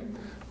morning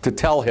to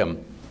tell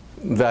him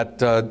that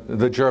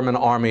the German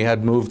army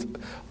had moved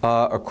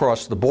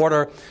across the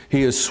border.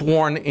 He is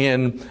sworn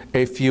in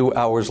a few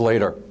hours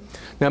later.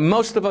 Now,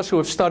 most of us who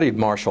have studied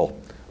Marshall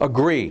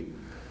agree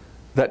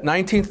that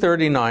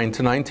 1939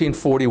 to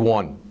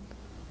 1941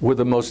 were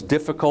the most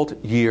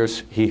difficult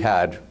years he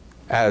had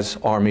as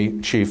Army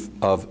Chief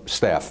of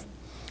Staff.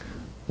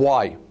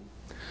 Why?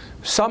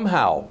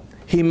 Somehow,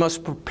 he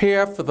must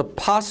prepare for the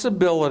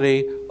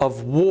possibility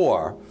of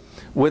war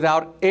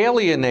without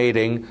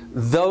alienating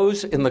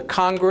those in the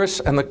Congress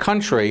and the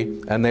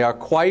country, and there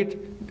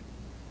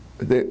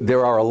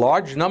are a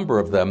large number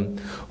of them,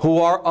 who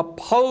are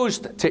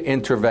opposed to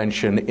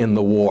intervention in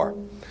the war.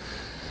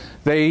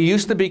 They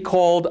used to be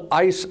called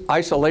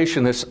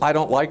isolationists. I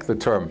don't like the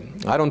term.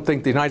 I don't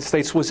think the United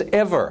States was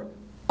ever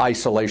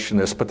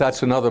isolationist, but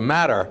that's another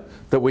matter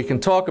that we can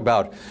talk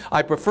about.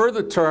 I prefer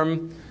the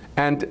term,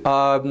 and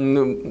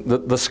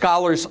the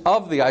scholars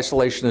of the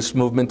isolationist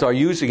movement are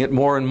using it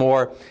more and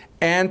more,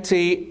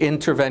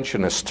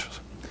 anti-interventionist.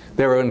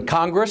 They're in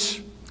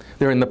Congress,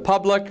 they're in the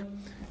public,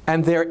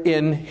 and they're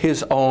in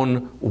his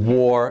own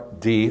War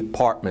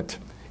Department.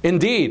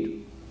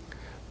 Indeed,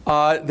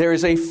 there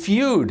is a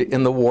feud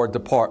in the War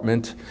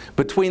Department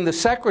between the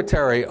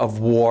Secretary of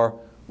War,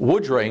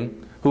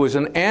 Woodring, who is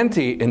an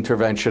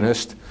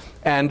anti-interventionist,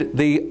 and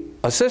the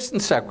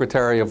Assistant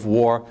Secretary of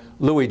War,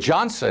 Louis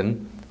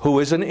Johnson, who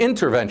is an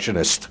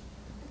interventionist.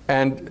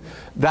 And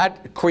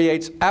that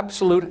creates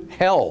absolute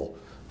hell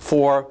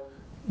for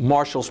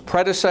Marshall's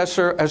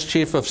predecessor as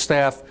Chief of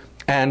Staff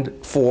and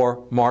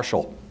for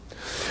Marshall.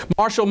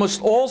 Marshall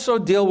must also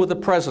deal with the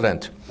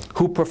President,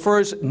 who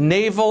prefers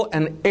naval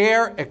and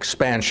air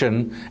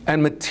expansion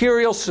and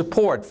material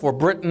support for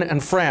Britain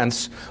and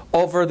France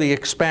over the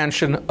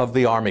expansion of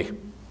the Army.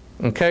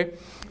 Okay?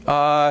 There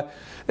are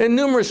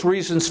numerous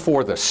reasons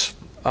for this.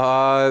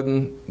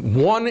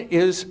 One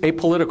is a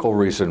political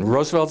reason.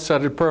 Roosevelt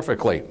said it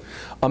perfectly.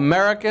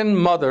 American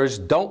mothers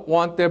don't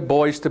want their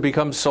boys to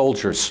become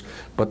soldiers,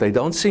 but they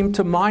don't seem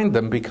to mind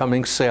them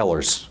becoming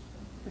sailors.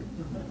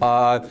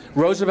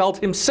 Roosevelt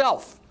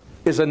himself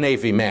is a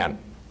Navy man,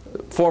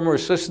 former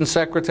Assistant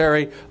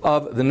Secretary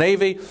of the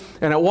Navy,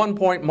 and at one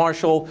point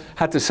Marshall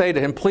had to say to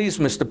him, "Please,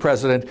 Mr.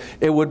 President,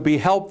 it would be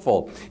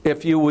helpful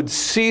if you would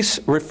cease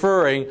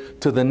referring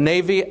to the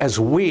Navy as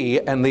we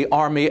and the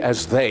Army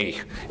as they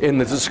in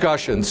the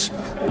discussions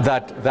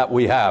that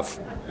we have."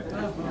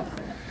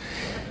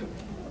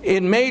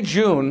 In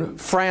May-June,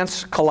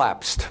 France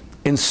collapsed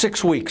in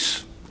 6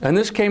 weeks. And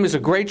this came as a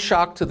great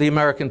shock to the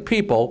American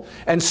people,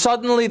 and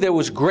suddenly there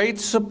was great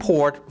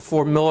support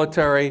for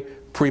military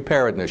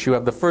preparedness. You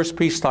have the first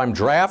peacetime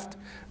draft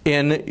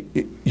in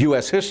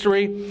U.S.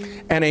 history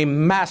and a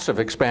massive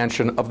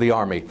expansion of the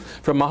Army,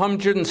 from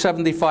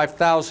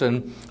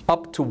 175,000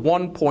 up to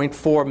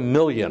 1.4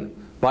 million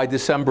by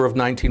December of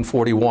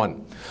 1941.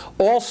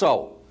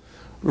 Also,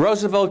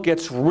 Roosevelt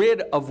gets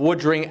rid of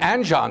Woodring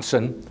and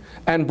Johnson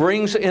and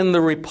brings in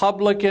the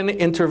Republican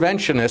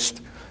interventionist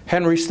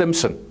Henry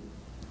Stimson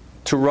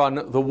to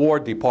run the War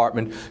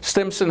Department.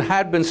 Stimson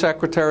had been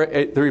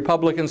the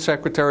Republican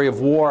Secretary of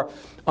War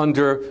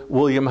under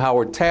William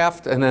Howard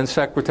Taft, and then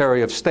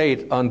Secretary of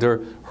State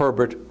under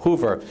Herbert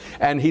Hoover.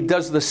 And he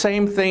does the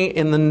same thing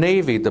in the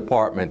Navy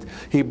Department.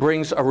 He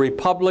brings a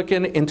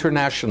Republican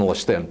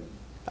internationalist in.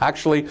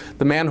 Actually,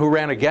 the man who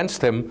ran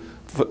against him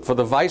for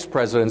the vice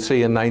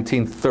presidency in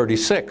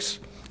 1936,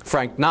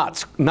 Frank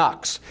Knox.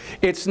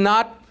 It's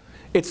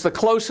the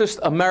closest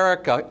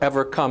America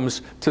ever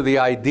comes to the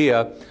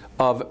idea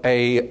of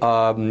a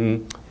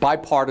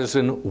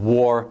bipartisan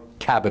war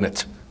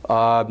cabinet.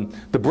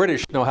 The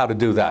British know how to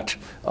do that.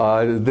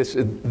 This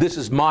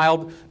is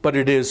mild, but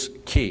it is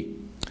key.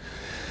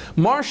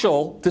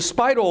 Marshall,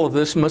 despite all of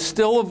this, must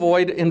still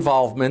avoid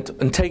involvement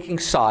and taking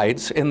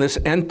sides in this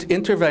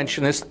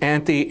interventionist,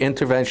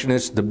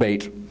 anti-interventionist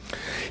debate.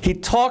 He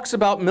talks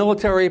about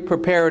military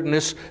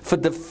preparedness for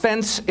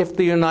defense if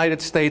the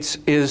United States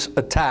is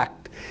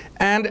attacked,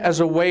 and as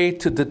a way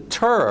to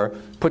deter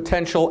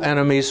potential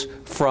enemies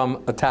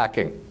from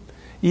attacking.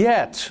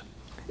 Yet,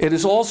 it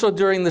is also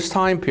during this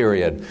time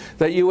period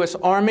that U.S.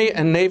 Army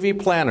and Navy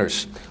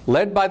planners,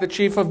 led by the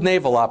Chief of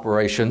Naval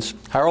Operations,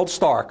 Harold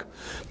Stark,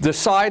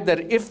 decide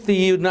that if the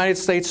United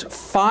States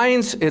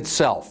finds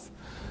itself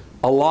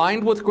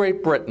aligned with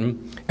Great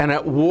Britain and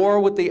at war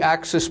with the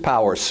Axis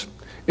powers,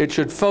 it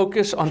should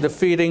focus on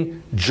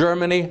defeating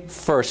Germany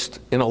first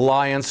in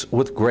alliance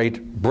with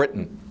Great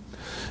Britain.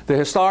 The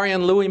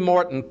historian Louis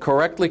Morton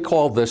correctly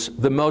called this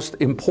the most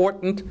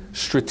important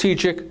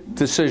strategic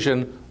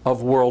decision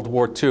of World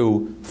War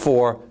II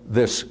for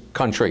this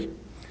country.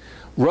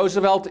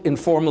 Roosevelt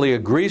informally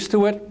agrees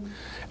to it,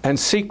 and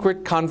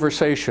secret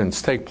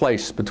conversations take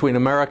place between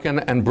American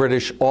and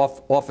British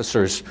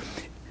officers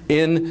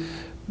in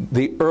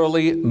the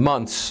early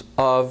months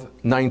of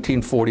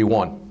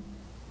 1941.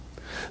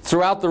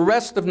 Throughout the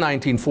rest of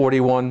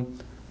 1941,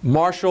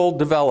 Marshall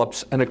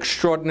develops an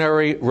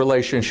extraordinary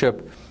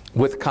relationship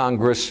with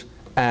Congress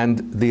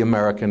and the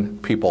American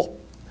people.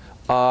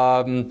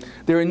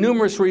 There are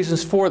numerous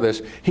reasons for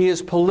this. He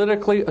is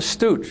politically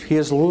astute. He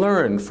has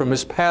learned from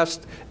his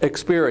past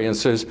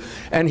experiences,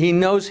 and he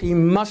knows he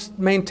must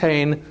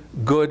maintain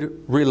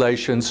good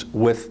relations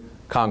with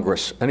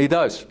Congress, and he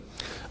does.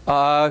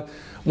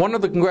 One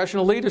of the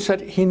congressional leaders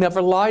said he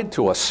never lied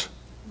to us.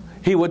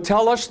 He would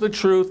tell us the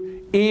truth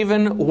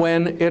even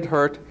when it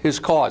hurt his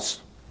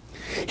cause.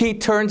 He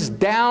turns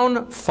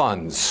down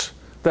funds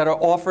that are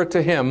offered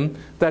to him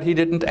that he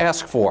didn't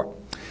ask for.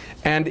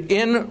 And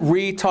in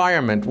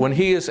retirement, when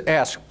he is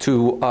asked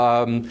to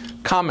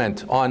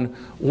comment on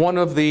one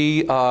of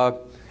the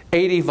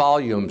 80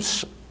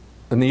 volumes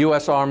in the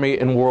U.S. Army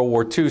in World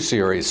War II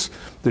series,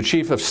 the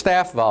Chief of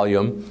Staff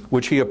volume,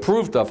 which he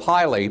approved of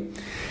highly,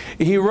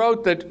 he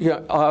wrote that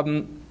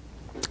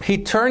he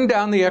turned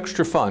down the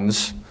extra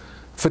funds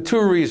for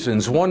two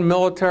reasons, one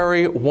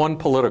military, one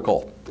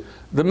political.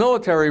 The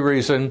military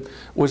reason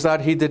was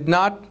that he did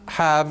not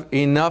have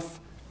enough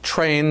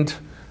trained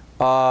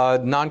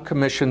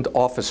non-commissioned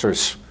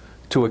officers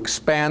to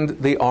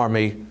expand the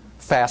Army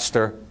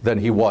faster than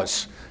he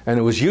was. And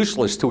it was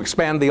useless to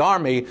expand the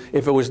Army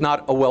if it was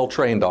not a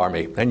well-trained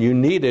Army. And you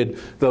needed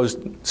those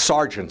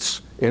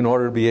sergeants in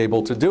order to be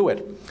able to do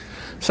it.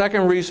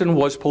 Second reason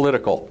was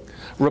political.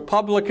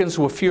 Republicans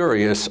were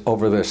furious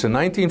over this. And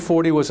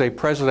 1940 was a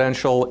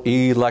presidential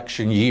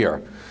election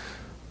year.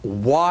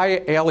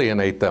 Why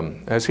alienate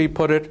them? As he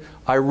put it,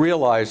 I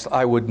realized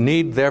I would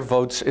need their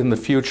votes in the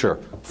future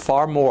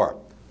far more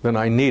than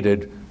I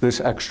needed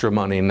this extra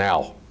money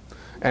now.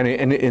 And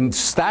in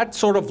that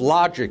sort of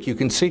logic, you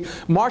can see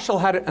Marshall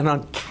had an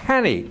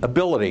uncanny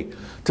ability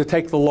to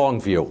take the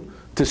long view,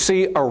 to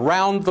see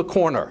around the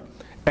corner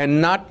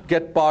and not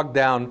get bogged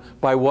down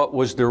by what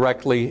was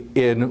directly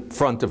in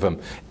front of him.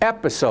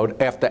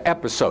 Episode after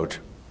episode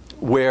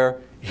where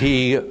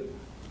he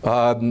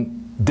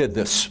did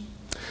this.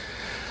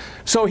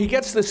 So he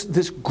gets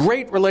this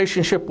great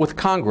relationship with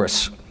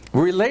Congress.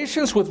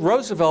 Relations with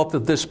Roosevelt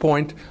at this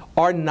point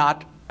are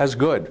not as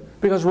good,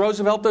 because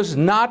Roosevelt does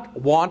not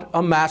want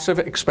a massive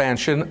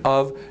expansion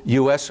of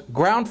U.S.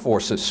 ground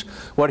forces.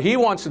 What he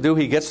wants to do,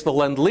 he gets the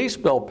Lend-Lease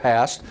bill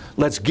passed.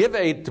 Let's give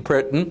aid to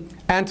Britain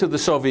and to the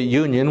Soviet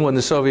Union when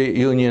the Soviet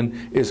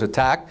Union is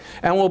attacked,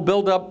 and we'll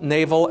build up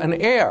naval and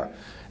air.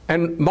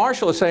 And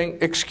Marshall is saying,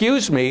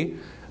 excuse me,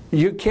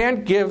 you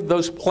can't give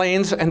those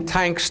planes and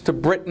tanks to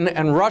Britain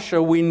and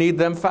Russia. We need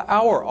them for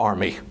our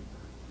army.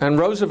 And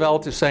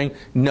Roosevelt is saying,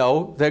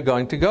 no, they're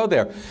going to go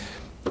there.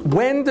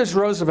 When does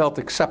Roosevelt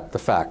accept the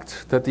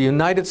fact that the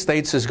United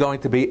States is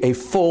going to be a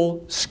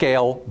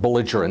full-scale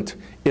belligerent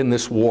in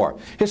this war?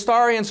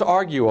 Historians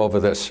argue over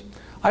this.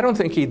 I don't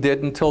think he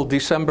did until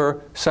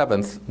December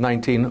 7th,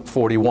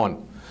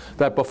 1941.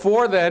 That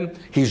before then,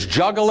 he's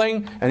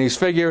juggling, and he's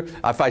figured,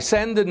 if I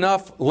send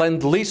enough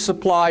Lend-Lease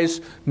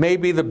supplies,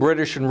 maybe the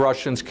British and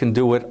Russians can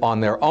do it on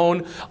their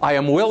own. I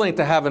am willing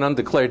to have an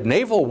undeclared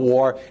naval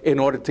war in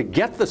order to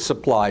get the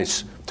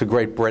supplies to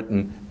Great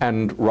Britain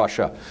and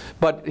Russia.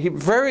 But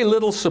very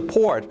little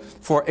support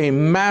for a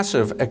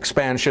massive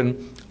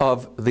expansion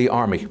of the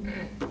Army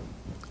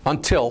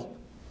until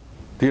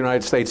the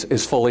United States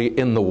is fully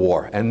in the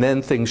war, and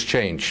then things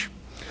change.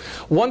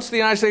 Once the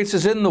United States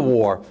is in the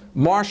war,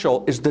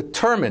 Marshall is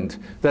determined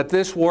that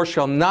this war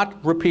shall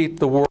not repeat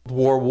the World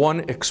War I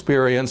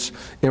experience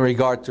in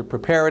regard to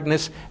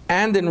preparedness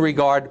and in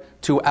regard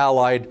to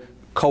Allied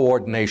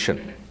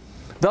coordination.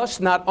 Thus,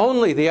 not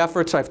only the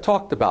efforts I've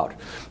talked about,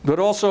 but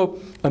also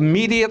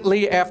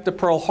immediately after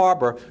Pearl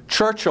Harbor,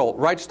 Churchill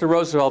writes to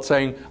Roosevelt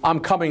saying, I'm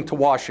coming to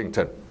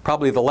Washington.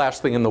 Probably the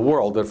last thing in the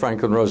world that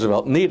Franklin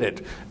Roosevelt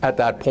needed at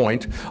that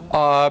point.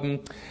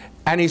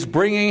 And he's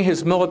bringing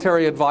his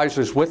military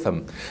advisors with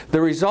him. The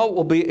result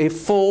will be a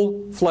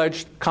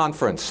full-fledged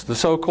conference, the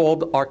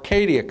so-called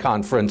Arcadia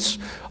Conference,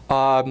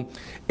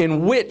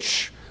 in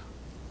which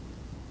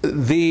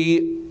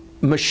the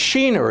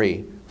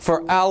machinery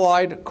for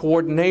Allied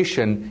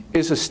coordination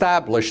is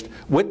established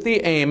with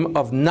the aim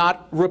of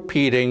not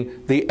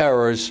repeating the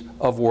errors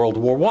of World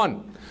War I.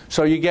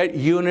 So you get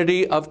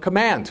unity of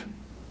command.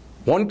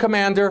 One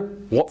commander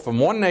from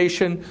one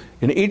nation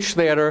in each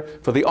theater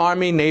for the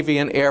Army, Navy,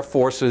 and Air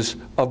Forces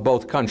of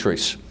both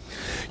countries.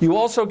 You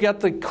also get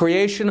the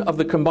creation of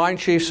the Combined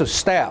Chiefs of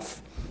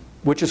Staff,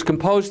 which is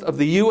composed of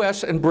the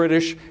U.S. and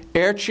British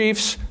Air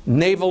Chiefs,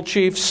 Naval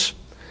Chiefs,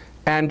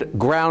 and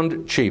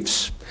Ground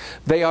Chiefs.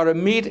 They are to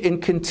meet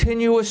in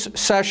continuous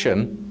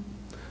session.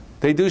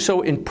 They do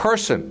so in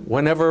person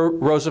whenever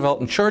Roosevelt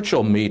and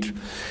Churchill meet.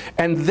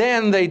 And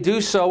then they do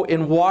so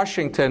in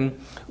Washington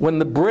when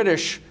the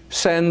British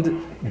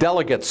send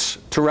delegates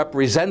to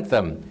represent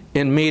them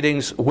in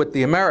meetings with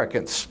the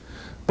Americans.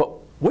 But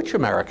which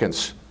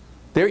Americans?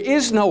 There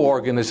is no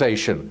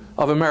organization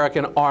of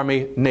American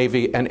Army,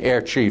 Navy, and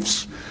Air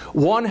Chiefs.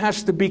 One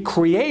has to be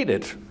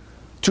created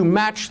to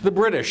match the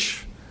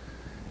British.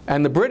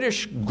 And the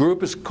British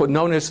group is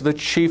known as the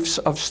Chiefs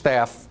of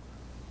Staff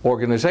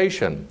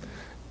Organization.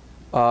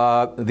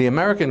 The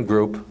American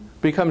group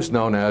becomes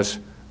known as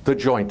the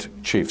Joint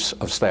Chiefs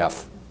of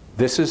Staff.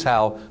 This is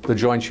how the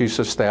Joint Chiefs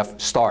of Staff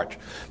start.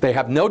 They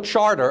have no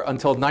charter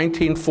until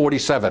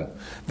 1947.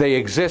 They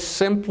exist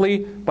simply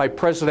by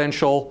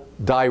presidential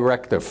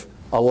directive,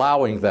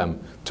 allowing them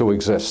to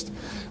exist.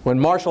 When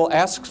Marshall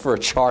asks for a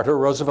charter,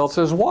 Roosevelt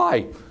says,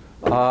 why?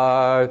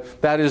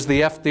 That is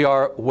the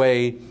FDR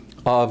way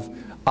of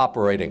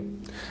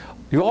operating.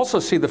 You also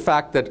see the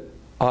fact that,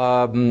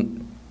 well,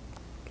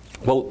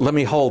 let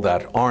me hold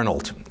that,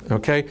 Arnold,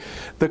 okay?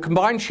 The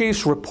Combined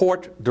Chiefs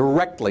report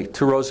directly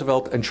to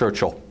Roosevelt and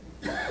Churchill.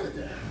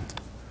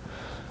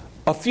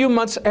 A few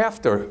months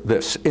after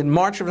this, in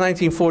March of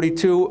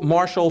 1942,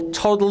 Marshall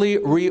totally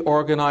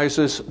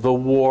reorganizes the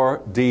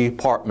War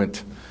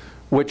Department,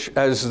 which,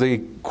 as the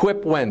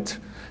quip went,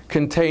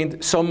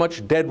 contained so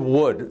much dead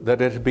wood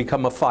that it had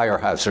become a fire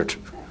hazard.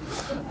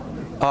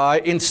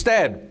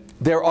 Instead,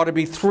 there ought to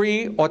be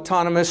 3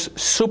 autonomous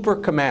super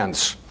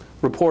commands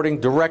reporting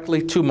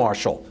directly to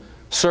Marshall: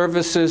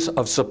 Services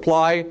of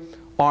Supply,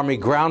 Army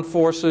Ground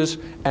Forces,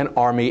 and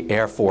Army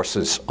Air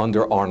Forces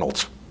under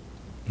Arnold.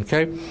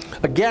 Okay?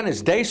 Again,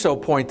 as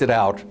Deso pointed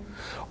out,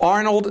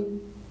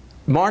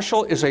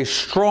 Marshall is a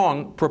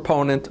strong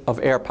proponent of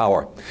air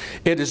power.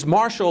 It is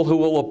Marshall who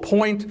will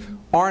appoint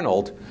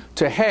Arnold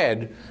to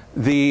head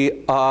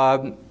the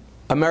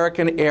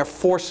American Air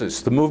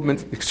Forces,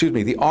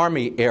 the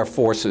Army Air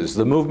Forces,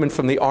 the movement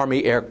from the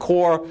Army Air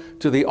Corps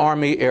to the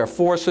Army Air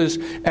Forces,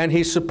 and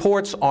he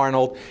supports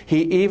Arnold.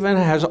 He even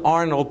has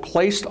Arnold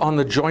placed on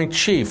the Joint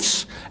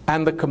Chiefs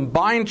and the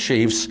Combined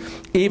Chiefs,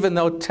 even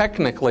though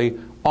technically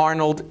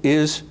Arnold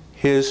is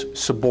his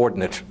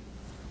subordinate.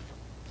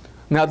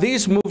 Now,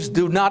 these moves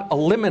do not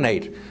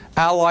eliminate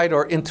Allied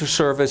or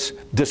inter-service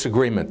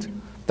disagreement.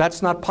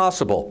 That's not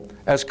possible,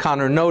 as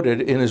Connor noted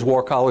in his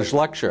War College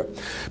lecture.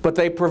 But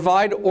they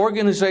provide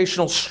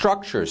organizational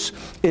structures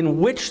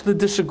in which the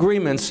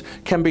disagreements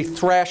can be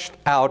thrashed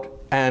out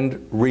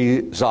and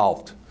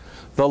resolved.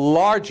 The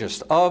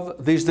largest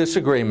of these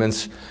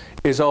disagreements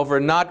is over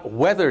not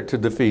whether to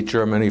defeat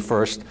Germany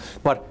first,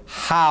 but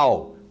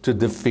how to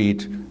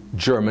defeat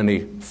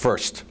Germany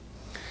first.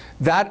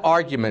 That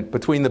argument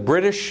between the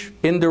British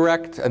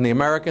indirect and the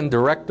American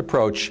direct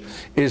approach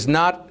is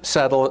not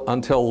settled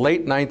until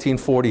late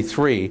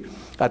 1943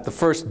 at the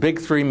first Big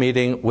Three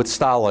meeting with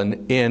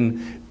Stalin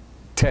in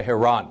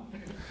Tehran.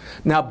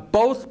 Now,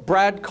 both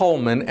Brad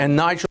Coleman and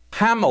Nigel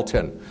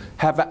Hamilton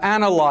have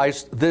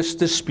analyzed this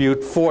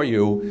dispute for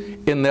you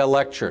in their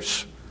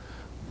lectures,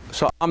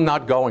 so I'm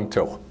not going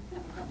to.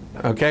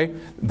 Okay?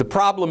 The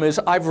problem is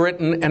I've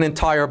written an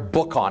entire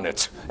book on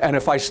it, and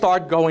if I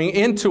start going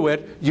into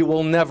it, you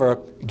will never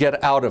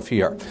get out of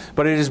here.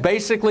 But it is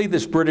basically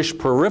this British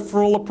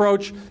peripheral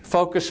approach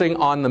focusing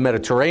on the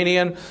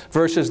Mediterranean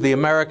versus the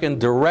American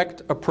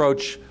direct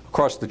approach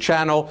across the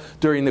Channel.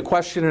 During the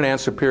question and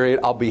answer period,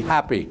 I'll be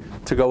happy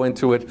to go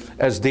into it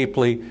as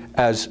deeply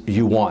as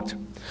you want.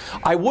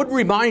 I would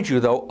remind you,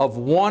 though, of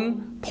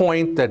one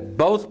point that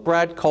both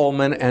Brad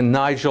Coleman and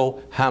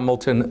Nigel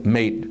Hamilton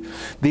made: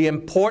 the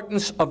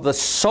importance of the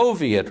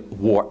Soviet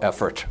war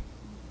effort,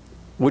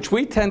 which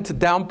we tend to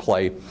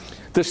downplay.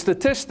 The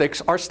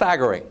statistics are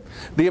staggering.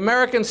 The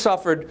Americans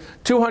suffered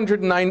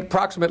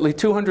approximately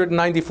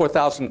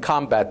 294,000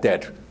 combat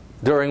dead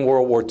during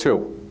World War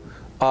II.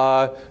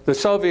 The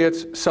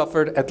Soviets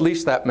suffered at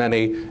least that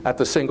many at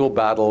the single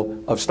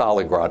battle of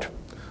Stalingrad.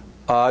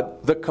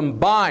 The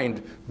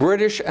combined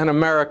British and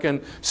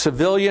American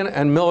civilian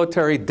and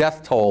military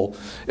death toll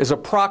is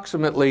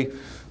approximately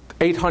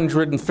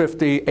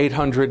 850,000,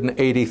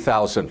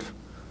 880,000.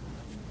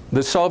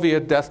 The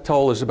Soviet death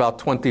toll is about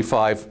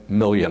 25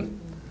 million.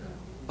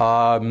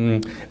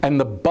 And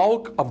the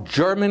bulk of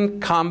German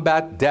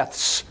combat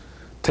deaths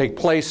take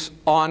place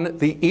on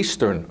the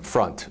Eastern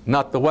Front,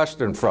 not the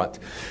Western Front.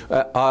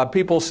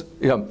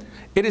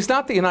 It is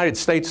not the United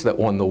States that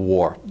won the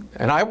war.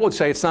 And I would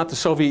say it's not the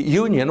Soviet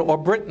Union or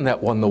Britain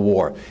that won the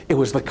war. It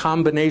was the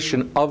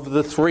combination of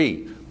the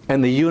three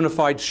and the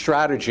unified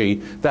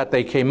strategy that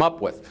they came up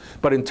with.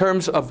 But in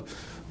terms of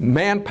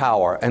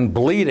manpower and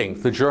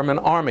bleeding the German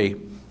army,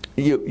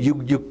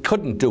 you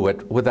couldn't do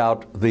it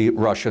without the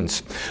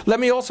Russians. Let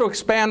me also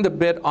expand a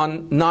bit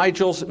on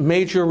Nigel's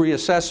major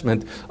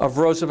reassessment of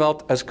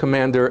Roosevelt as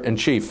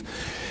commander-in-chief.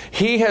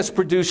 He has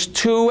produced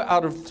 2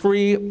 out of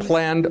 3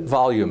 planned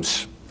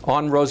volumes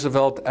on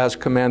Roosevelt as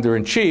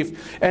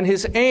commander-in-chief, and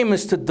his aim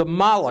is to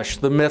demolish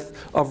the myth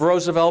of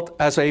Roosevelt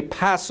as a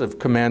passive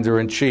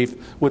commander-in-chief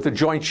with the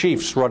Joint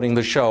Chiefs running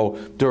the show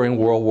during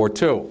World War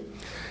II.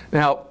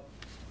 Now,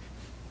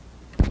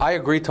 I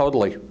agree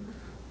totally.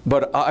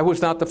 But I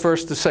was not the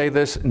first to say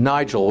this.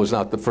 Nigel was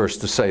not the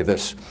first to say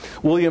this.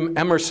 William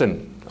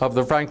Emerson of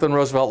the Franklin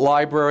Roosevelt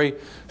Library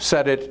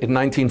said it in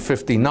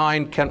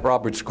 1959. Kent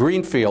Roberts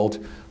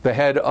Greenfield, the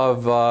head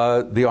of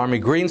the Army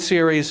Green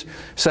Series,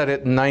 said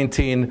it in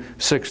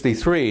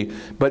 1963.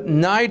 But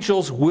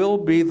Nigel's will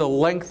be the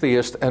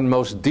lengthiest and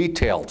most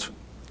detailed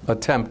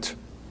attempt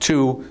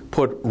to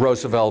put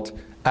Roosevelt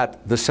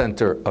at the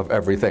center of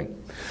everything.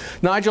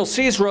 Nigel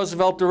sees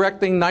Roosevelt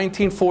directing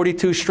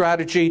 1942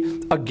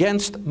 strategy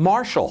against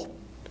Marshall.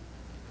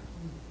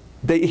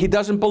 He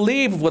doesn't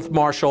believe with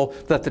Marshall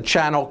that the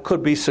Channel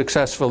could be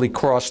successfully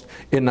crossed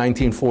in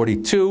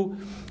 1942.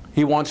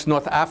 He wants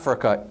North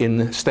Africa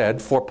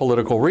instead for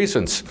political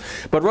reasons.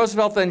 But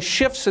Roosevelt then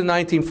shifts in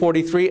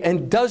 1943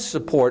 and does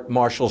support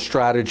Marshall's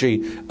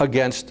strategy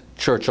against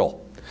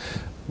Churchill.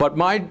 But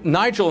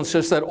Nigel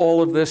insists that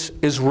all of this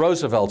is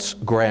Roosevelt's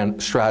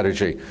grand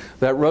strategy,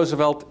 that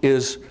Roosevelt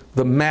is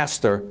the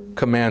master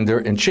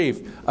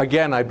commander-in-chief.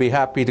 Again, I'd be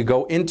happy to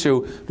go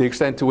into the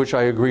extent to which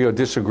I agree or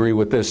disagree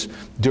with this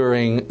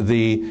during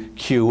the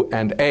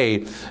Q&A.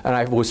 And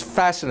I was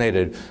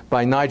fascinated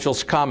by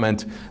Nigel's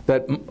comment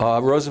that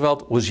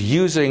Roosevelt was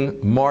using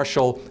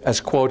Marshall as,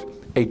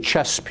 quote, a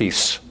chess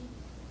piece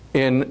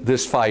in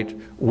this fight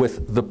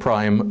with the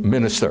prime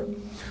minister.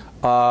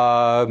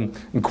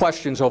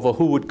 Questions over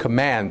who would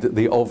command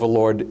the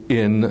overlord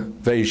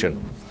invasion.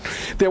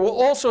 There were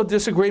also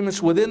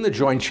disagreements within the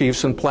Joint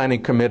Chiefs and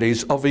Planning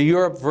Committees over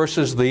Europe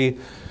versus the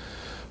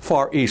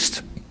Far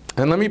East.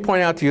 And let me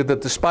point out to you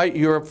that despite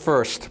Europe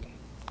First,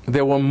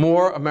 there were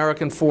more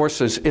American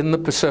forces in the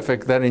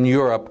Pacific than in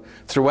Europe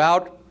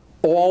throughout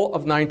all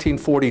of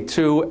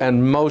 1942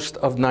 and most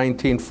of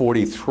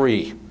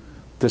 1943,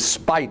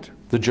 despite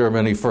the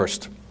Germany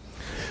First.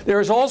 There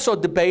is also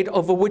debate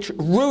over which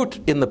route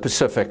in the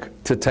Pacific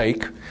to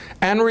take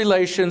and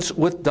relations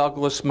with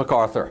Douglas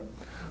MacArthur,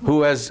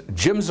 who, as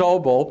Jim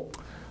Zobel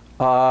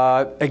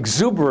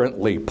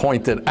exuberantly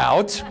pointed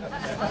out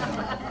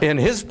in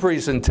his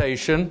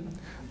presentation,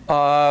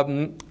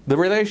 the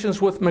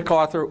relations with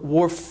MacArthur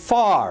were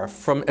far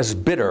from as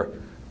bitter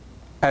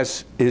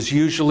as is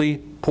usually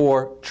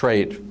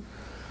portrayed.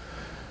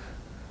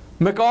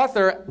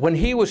 MacArthur, when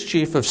he was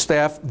Chief of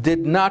Staff,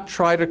 did not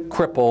try to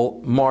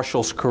cripple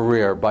Marshall's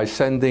career by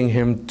sending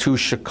him to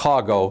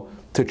Chicago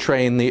to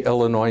train the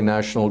Illinois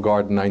National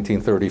Guard in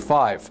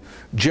 1935.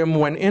 Jim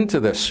went into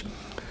this.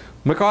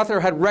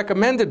 MacArthur had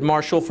recommended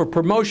Marshall for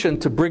promotion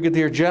to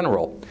Brigadier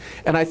General.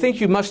 And I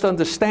think you must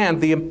understand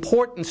the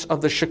importance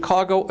of the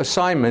Chicago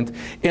assignment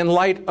in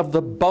light of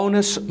the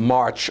bonus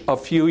march a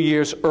few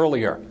years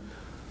earlier.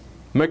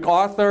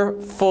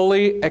 MacArthur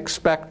fully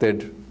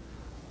expected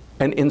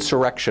an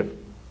insurrection.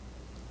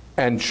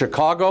 And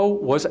Chicago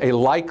was a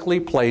likely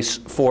place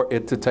for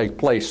it to take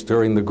place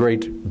during the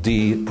Great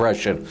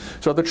Depression.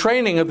 So the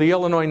training of the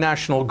Illinois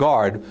National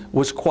Guard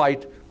was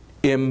quite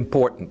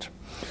important.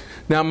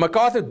 Now,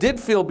 MacArthur did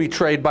feel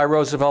betrayed by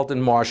Roosevelt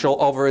and Marshall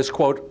over his,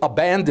 quote,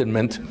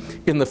 abandonment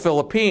in the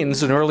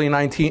Philippines in early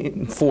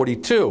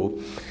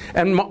 1942.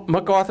 And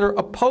MacArthur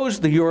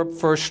opposed the Europe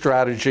First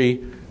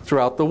strategy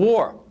throughout the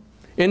war.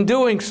 In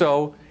doing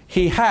so,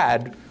 he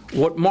had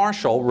what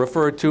Marshall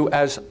referred to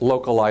as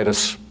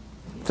localitis,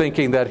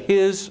 thinking that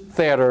his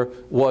theater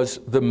was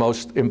the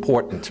most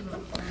important.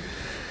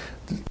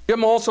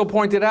 Jim also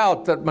pointed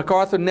out that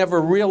MacArthur never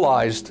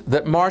realized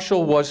that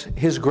Marshall was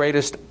his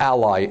greatest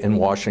ally in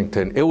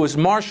Washington. It was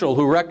Marshall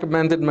who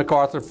recommended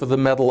MacArthur for the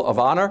Medal of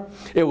Honor.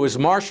 It was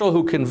Marshall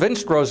who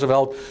convinced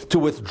Roosevelt to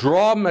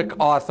withdraw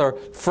MacArthur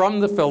from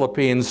the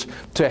Philippines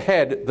to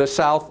head the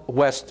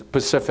Southwest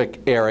Pacific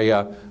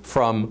area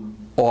from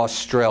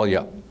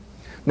Australia.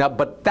 Now,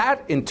 but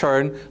that in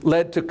turn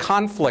led to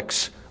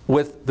conflicts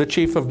with the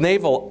Chief of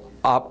Naval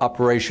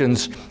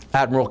Operations,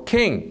 Admiral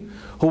King,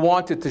 who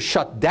wanted to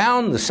shut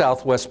down the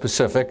Southwest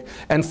Pacific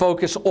and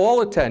focus all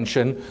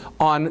attention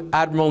on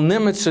Admiral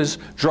Nimitz's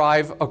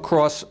drive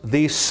across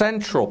the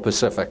Central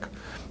Pacific.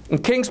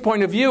 And King's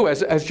point of view,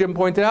 as Jim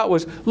pointed out,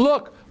 was,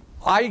 look,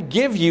 I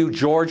give you,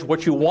 George,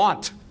 what you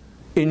want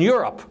in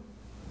Europe.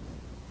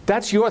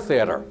 That's your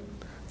theater.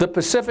 The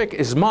Pacific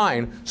is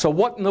mine, so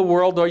what in the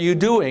world are you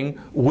doing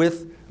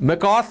with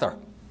MacArthur?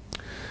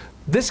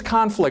 This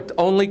conflict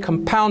only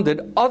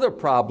compounded other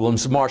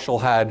problems Marshall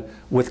had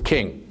with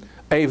King,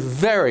 a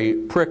very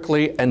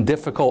prickly and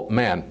difficult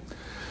man.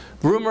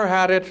 Rumor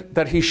had it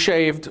that he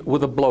shaved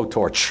with a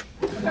blowtorch.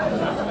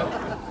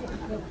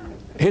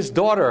 His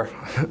daughter,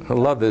 I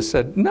love this,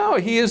 said, no,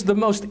 he is the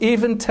most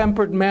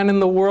even-tempered man in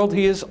the world.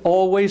 He is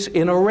always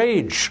in a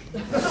rage.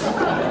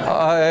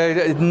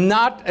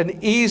 Not an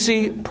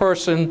easy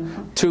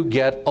person to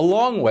get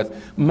along with.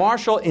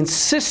 Marshall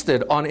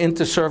insisted on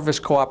inter-service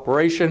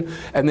cooperation,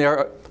 and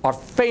there are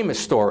famous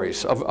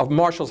stories of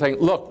Marshall saying,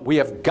 look, we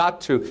have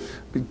got to.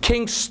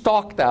 King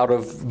stalked out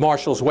of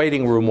Marshall's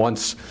waiting room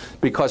once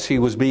because he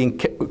was being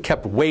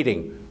kept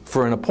waiting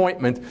for an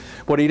appointment.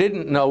 What he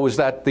didn't know was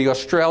that the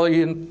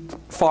Australian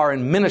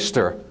foreign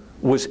minister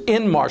was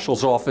in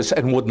Marshall's office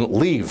and wouldn't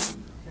leave.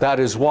 That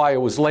is why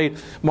it was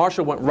late.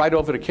 Marshall went right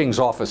over to King's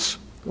office.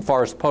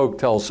 Forrest Pogue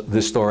tells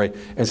this story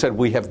and said,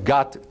 we have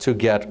got to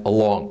get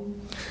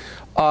along.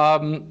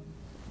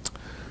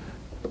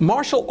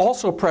 Marshall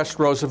also pressed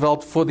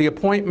Roosevelt for the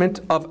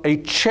appointment of a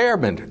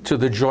chairman to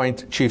the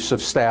Joint Chiefs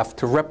of Staff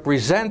to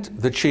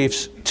represent the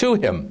chiefs to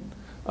him.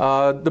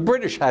 The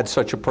British had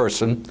such a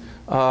person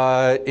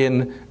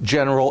in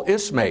General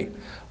Ismay.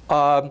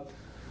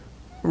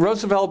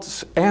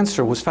 Roosevelt's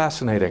answer was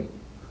fascinating. He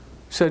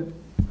said,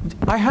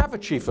 I have a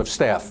chief of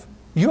staff.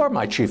 You're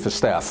my chief of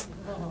staff.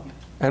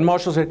 And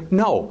Marshall said,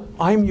 no,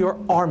 I'm your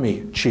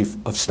Army chief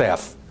of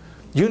staff.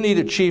 You need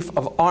a chief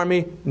of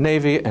Army,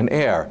 Navy, and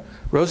Air.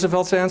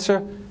 Roosevelt's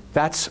answer,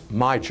 that's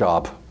my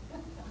job.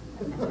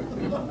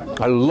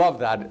 I love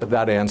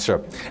that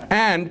answer.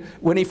 And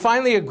when he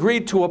finally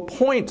agreed to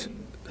appoint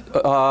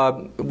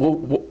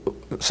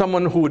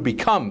someone who would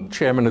become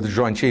chairman of the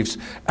Joint Chiefs,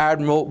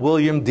 Admiral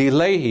William D.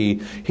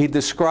 Leahy, he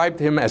described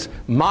him as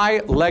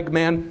my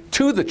legman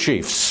to the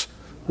Chiefs,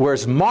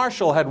 whereas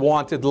Marshall had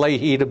wanted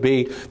Leahy to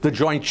be the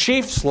Joint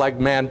Chiefs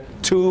legman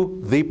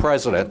to the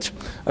President.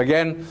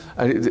 Again,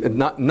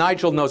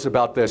 Nigel knows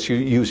about this.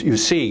 You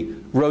see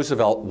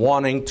Roosevelt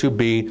wanting to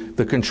be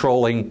the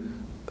controlling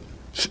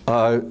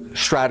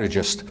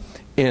strategist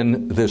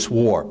in this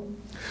war.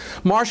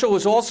 Marshall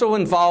was also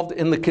involved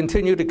in the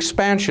continued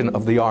expansion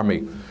of the Army,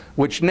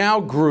 which now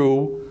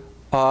grew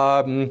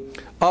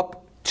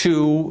up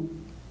to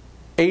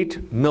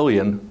 8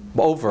 million,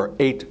 over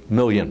 8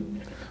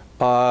 million.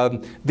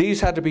 These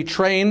had to be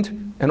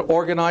trained and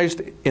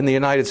organized in the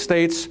United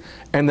States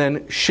and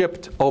then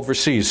shipped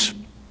overseas.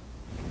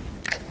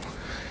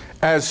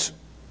 As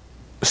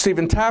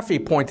Stephen Taffy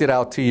pointed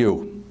out to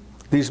you,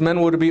 these men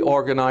were to be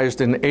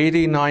organized in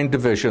 89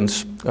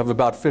 divisions of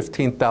about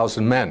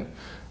 15,000 men.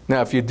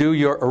 Now, if you do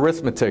your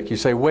arithmetic, you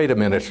say, wait a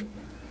minute,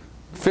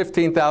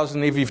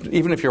 15,000,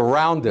 even if you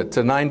round it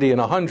to 90 and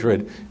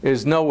 100,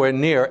 is nowhere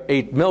near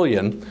 8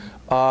 million.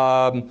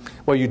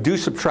 Well, you do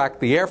subtract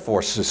the air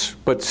forces,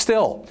 but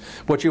still,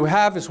 what you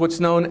have is what's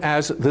known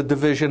as the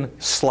division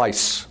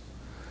slice.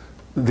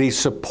 The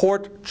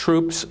support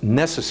troops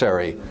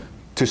necessary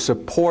to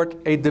support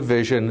a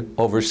division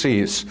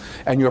overseas.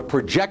 And you're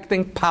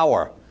projecting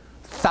power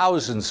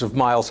thousands of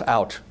miles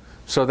out.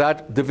 So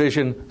that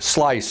division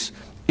slice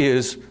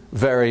is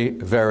very,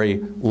 very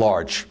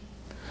large.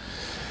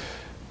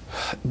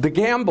 The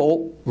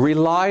gamble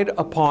relied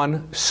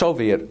upon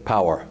Soviet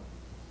power,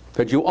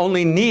 that you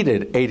only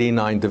needed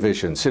 89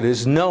 divisions. It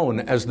is known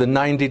as the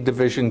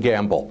 90-division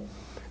gamble.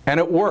 And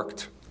it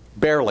worked,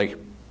 barely.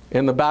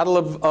 In the Battle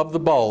of the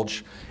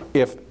Bulge,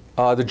 if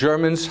the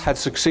Germans had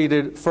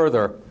succeeded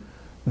further,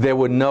 there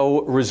were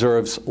no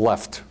reserves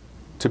left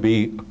to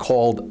be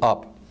called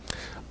up.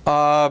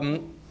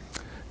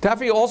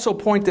 Taffy also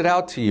pointed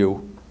out to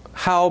you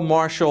how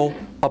Marshall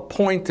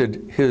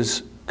appointed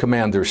his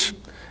commanders.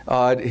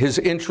 His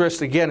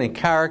interest, again, in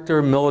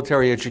character,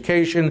 military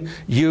education,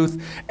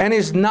 youth, and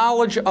his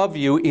knowledge of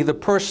you, either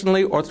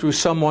personally or through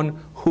someone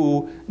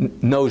who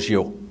knows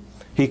you.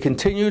 He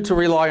continued to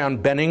rely on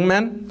Benning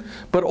men,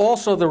 but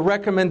also the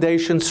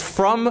recommendations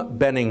from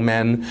Benning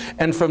men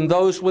and from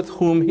those with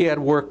whom he had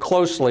worked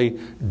closely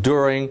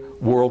during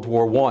World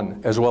War I,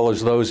 as well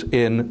as those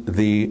in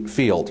the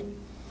field.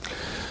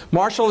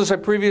 Marshall, as I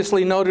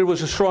previously noted,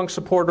 was a strong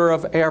supporter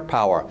of air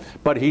power,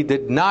 but he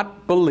did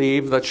not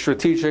believe that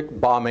strategic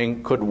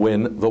bombing could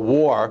win the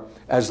war,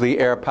 as the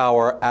air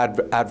power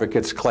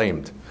advocates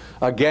claimed.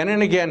 Again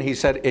and again, he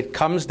said, it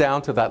comes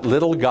down to that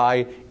little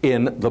guy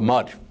in the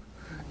mud.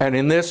 And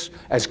in this,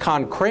 as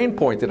Con Crane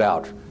pointed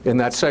out in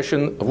that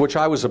session of which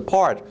I was a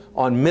part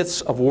on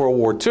myths of World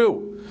War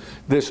II,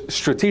 this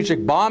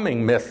strategic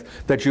bombing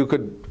myth that you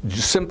could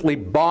simply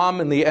bomb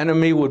and the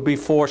enemy would be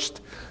forced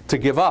to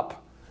give up.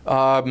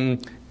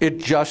 It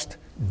just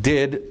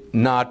did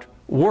not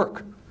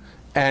work.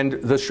 And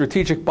the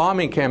strategic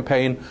bombing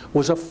campaign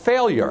was a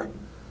failure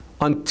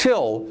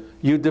until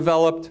you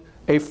developed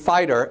a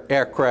fighter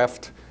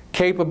aircraft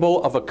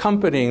capable of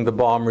accompanying the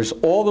bombers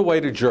all the way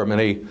to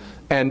Germany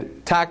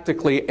and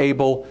tactically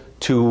able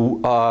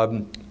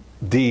to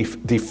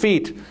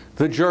defeat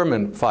the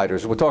German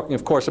fighters. We're talking,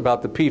 of course,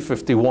 about the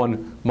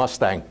P-51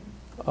 Mustang.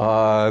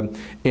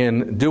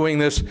 In doing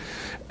this,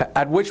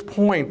 at which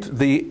point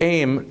the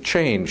aim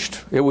changed.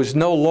 It was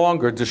no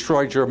longer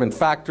destroy German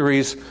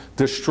factories,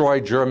 destroy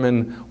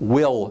German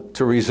will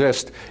to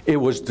resist. It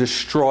was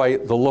destroy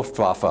the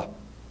Luftwaffe.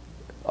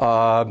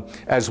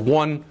 As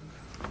one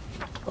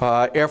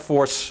Air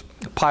Force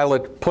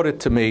pilot put it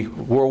to me,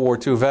 World War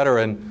II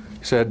veteran,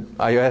 he said,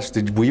 I asked,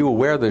 were you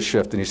aware of this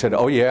shift? And he said,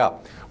 oh yeah,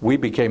 we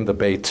became the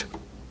bait.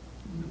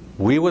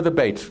 We were the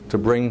bait to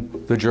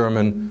bring the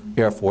German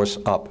Air Force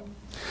up.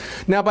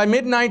 Now, by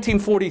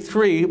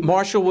mid-1943,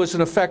 Marshall was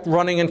in effect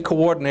running and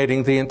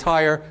coordinating the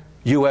entire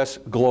U.S.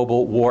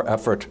 global war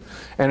effort.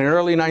 And in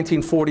early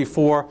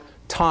 1944,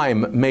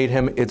 Time made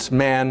him its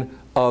Man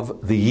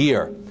of the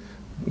Year,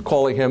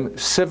 calling him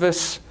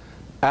Civis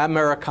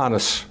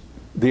Americanus,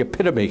 the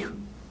epitome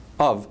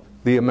of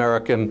the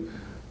American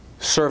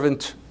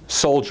servant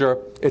soldier.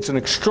 It's an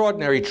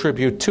extraordinary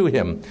tribute to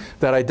him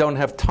that I don't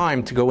have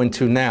time to go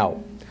into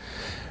now.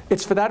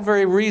 It's for that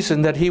very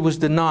reason that he was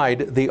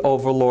denied the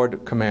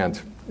Overlord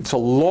command. It's a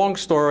long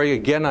story.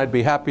 Again, I'd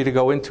be happy to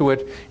go into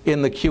it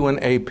in the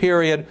Q&A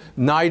period.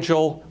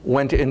 Nigel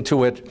went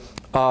into it.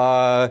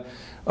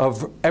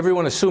 Of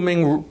everyone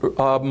assuming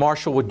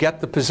Marshall would get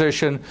the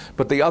position,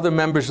 but the other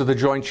members of the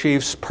Joint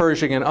Chiefs,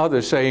 Pershing and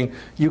others, saying,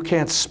 you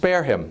can't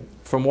spare him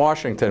from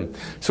Washington.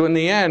 So in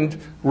the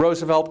end,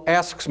 Roosevelt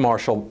asks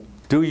Marshall,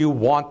 do you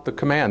want the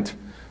command?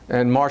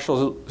 And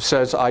Marshall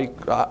says,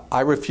 I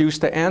refuse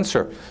to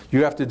answer.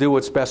 You have to do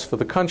what's best for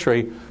the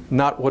country,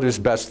 not what is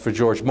best for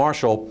George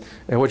Marshall.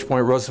 At which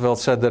point Roosevelt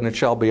said, then it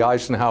shall be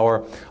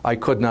Eisenhower. I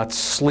could not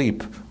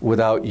sleep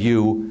without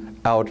you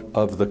out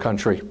of the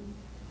country.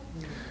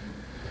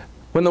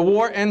 When the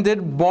war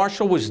ended,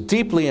 Marshall was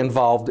deeply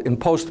involved in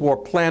post-war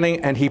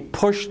planning, and he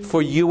pushed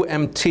for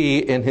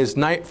UMT in his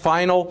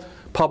final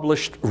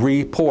published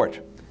report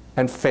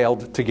and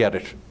failed to get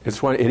it.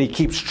 And he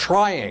keeps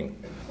trying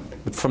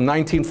from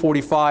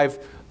 1945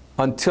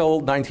 until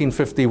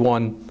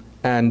 1951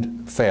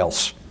 and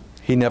fails.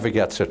 He never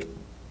gets it.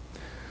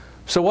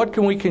 So what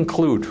can we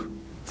conclude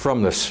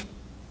from this?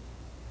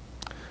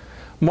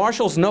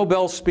 Marshall's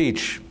Nobel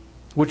speech,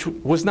 which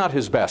was not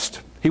his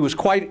best, he was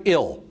quite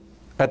ill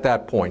at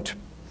that point.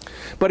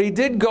 But he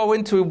did go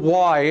into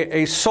why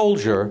a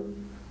soldier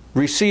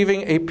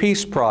receiving a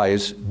peace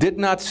prize did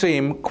not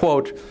seem,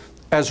 quote,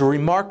 as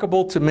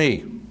remarkable to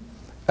me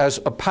as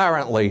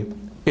apparently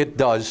it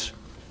does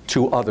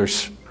to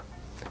others.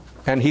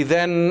 And he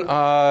then,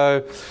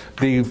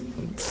 the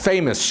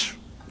famous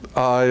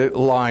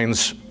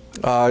lines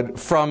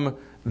from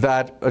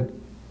that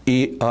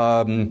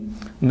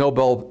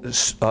Nobel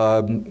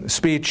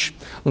speech.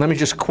 Let me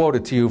just quote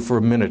it to you for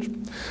a minute.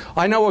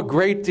 I know a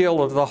great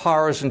deal of the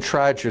horrors and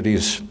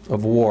tragedies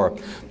of war.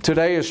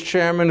 Today, as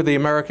chairman of the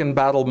American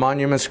Battle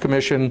Monuments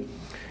Commission,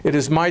 it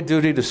is my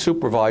duty to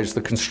supervise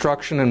the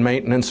construction and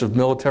maintenance of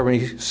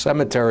military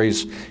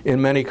cemeteries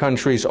in many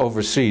countries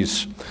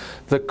overseas.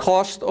 The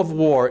cost of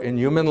war in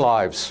human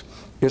lives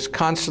is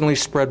constantly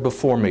spread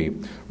before me,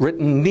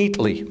 written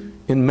neatly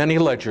in many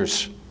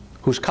ledgers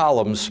whose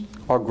columns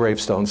are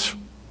gravestones.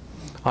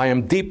 I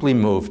am deeply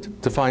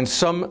moved to find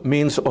some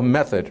means or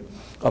method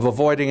of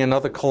avoiding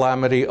another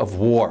calamity of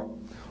war.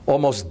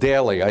 Almost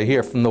daily, I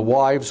hear from the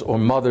wives or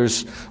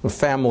mothers of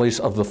families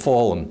of the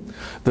fallen.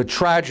 The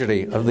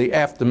tragedy of the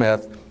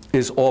aftermath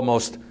is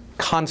almost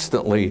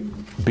constantly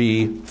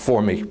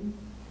before me.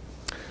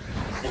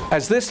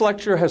 As this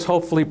lecture has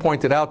hopefully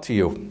pointed out to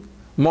you,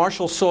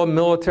 Marshall saw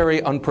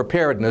military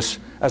unpreparedness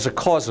as a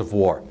cause of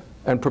war,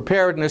 and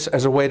preparedness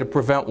as a way to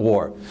prevent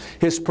war.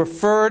 His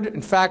preferred,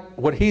 in fact,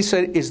 what he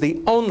said is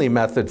the only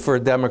method for a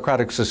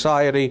democratic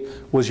society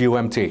was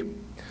UMT.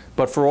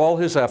 But for all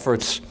his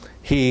efforts,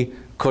 he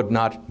could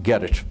not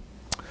get it.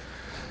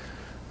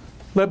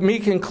 Let me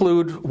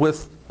conclude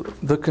with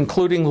the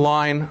concluding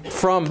line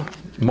from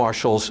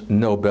Marshall's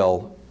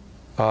Nobel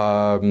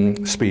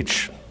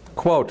speech.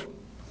 Quote,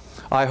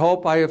 I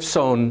hope I have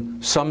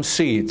sown some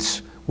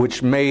seeds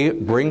which may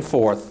bring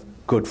forth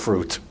good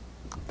fruit.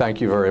 Thank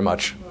you very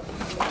much.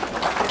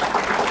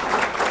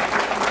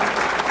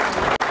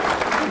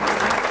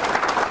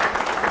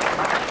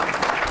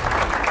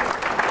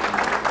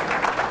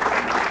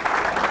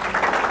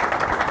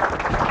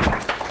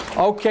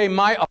 Okay,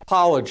 my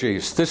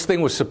apologies. This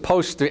thing was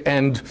supposed to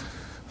end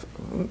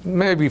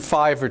maybe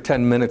 5 or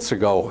 10 minutes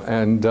ago,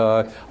 and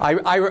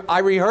I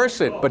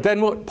rehearse it, but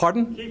then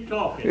pardon? Keep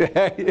talking.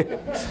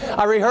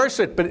 I rehearse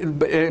it,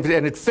 and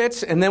it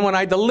fits, and then when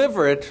I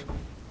deliver it,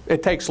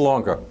 it takes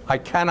longer. I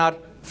cannot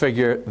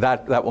figure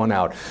that one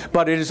out.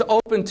 But it is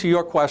open to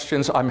your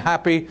questions. I'm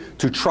happy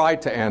to try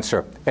to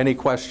answer any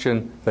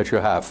question that you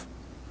have.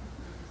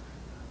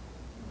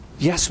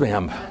 Yes,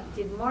 ma'am.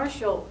 Did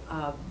Marshall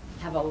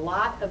have a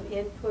lot of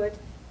input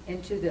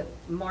into the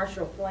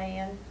Marshall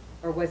Plan,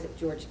 or was it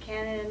George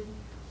Kennan,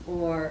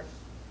 or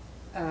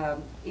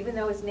even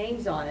though his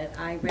name's on it,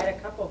 I read a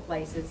couple of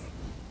places.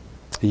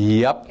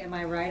 Yep. Am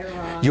I right or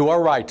wrong? You are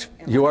right.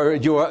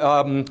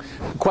 Your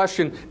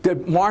question,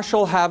 did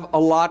Marshall have a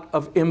lot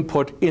of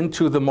input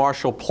into the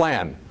Marshall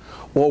Plan?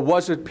 Or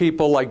was it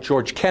people like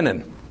George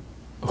Kennan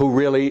who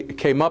really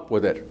came up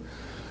with it?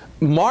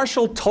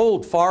 Marshall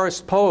told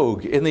Forrest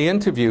Pogue in the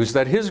interviews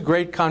that his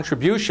great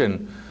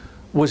contribution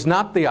was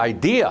not the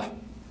idea.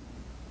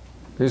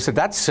 He said,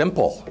 that's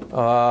simple.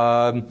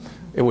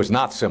 It was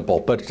not simple,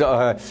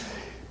 but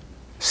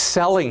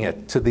selling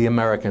it to the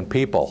American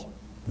people.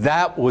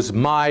 That was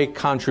my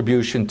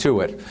contribution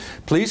to it.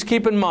 Please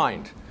keep in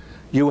mind,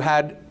 you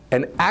had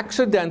an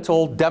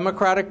accidental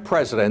Democratic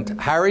president,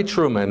 Harry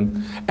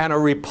Truman, and a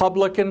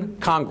Republican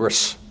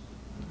Congress.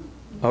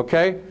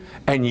 Okay?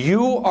 And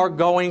you are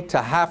going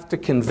to have to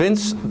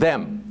convince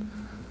them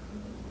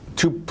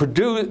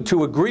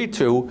to agree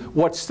to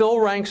what still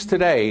ranks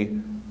today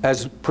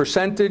as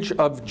percentage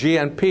of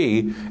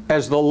GNP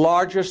as the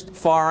largest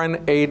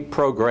foreign aid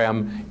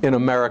program in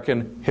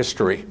American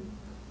history.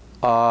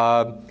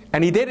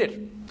 And he did it.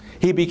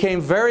 He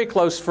became very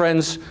close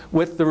friends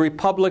with the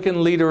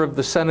Republican leader of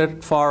the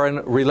Senate Foreign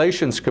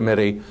Relations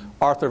Committee,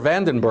 Arthur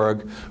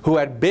Vandenberg, who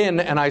had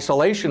been an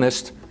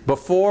isolationist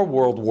before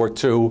World War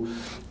II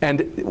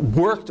and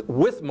worked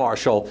with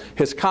Marshall.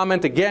 His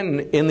comment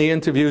again in the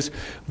interviews,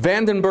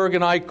 Vandenberg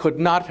and I could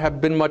not have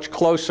been much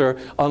closer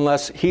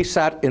unless he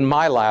sat in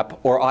my lap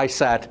or I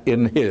sat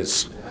in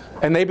his.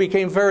 And they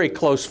became very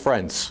close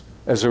friends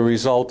as a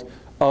result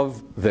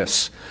of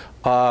this.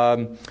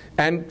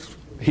 And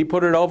he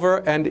put it over,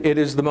 and it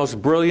is the most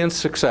brilliant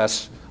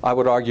success, I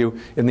would argue,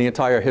 in the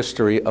entire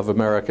history of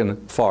American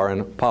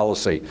foreign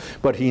policy.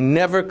 But he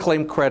never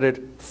claimed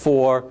credit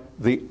for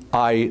the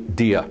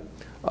idea.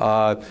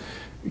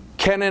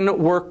 Kennan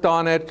worked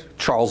on it,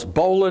 Charles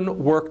Bolin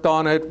worked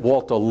on it,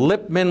 Walter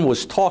Lippmann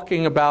was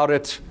talking about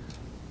it,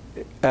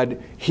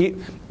 And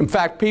in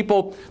fact,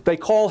 people, they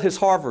call his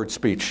Harvard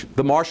speech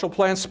the Marshall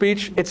Plan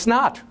speech. It's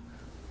not.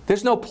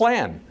 There's no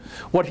plan.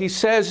 What he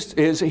says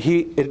is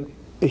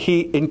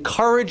he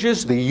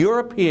encourages the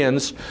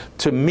Europeans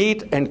to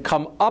meet and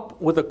come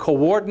up with a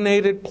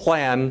coordinated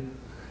plan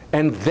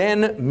and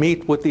then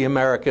meet with the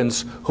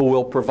Americans who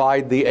will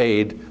provide the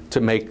aid to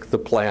make the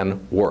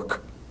plan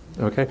work.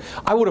 Okay?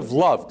 I would have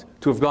loved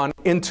to have gone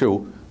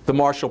into the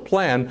Marshall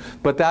Plan,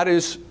 but that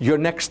is your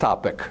next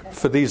topic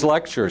for these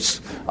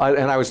lectures.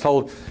 And I was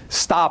told,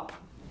 stop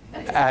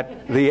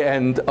at the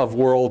end of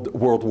World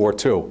War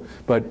II.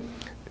 But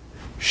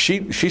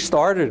she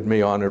started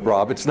me on it,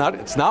 Rob. It's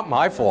not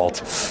my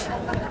fault.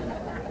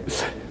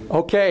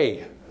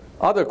 Okay,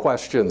 other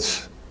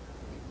questions?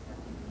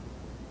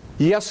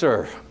 Yes,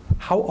 sir.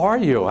 How are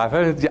you?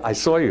 I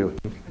saw you.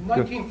 In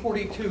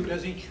 1942,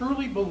 does he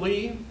truly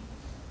believe,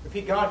 if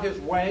he got his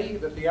way,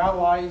 that the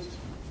Allies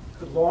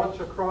could launch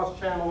a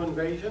cross-channel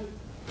invasion?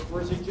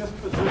 Or is he just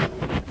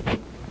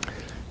positioning?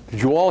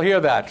 Did you all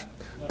hear that?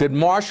 Did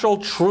Marshall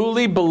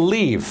truly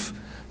believe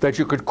that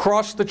you could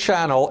cross the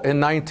channel in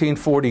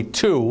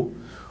 1942,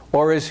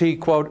 or is he,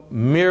 quote,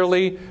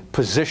 merely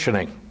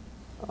positioning?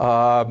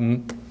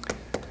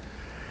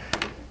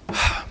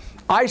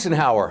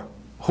 Eisenhower,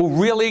 who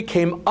really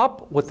came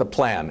up with the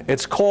plan.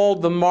 It's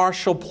called the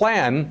Marshall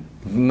Plan,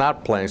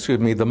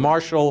 the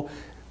Marshall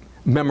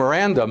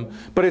Memorandum,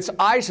 but it's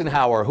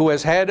Eisenhower who,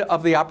 as head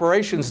of the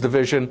Operations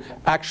Division,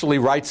 actually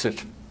writes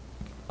it.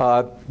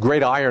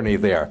 Great irony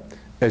there,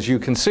 as you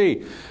can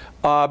see.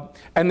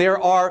 And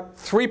there are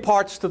three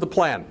parts to the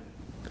plan.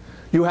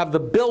 You have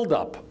the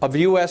buildup of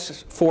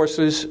U.S.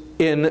 forces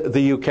in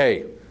the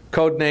UK,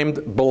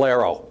 codenamed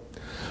Bolero,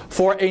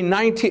 for a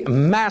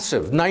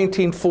massive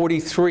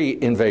 1943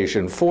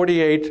 invasion,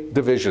 48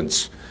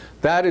 divisions.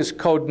 That is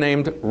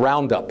codenamed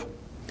Roundup.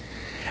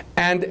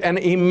 And an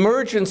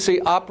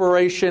emergency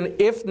operation,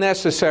 if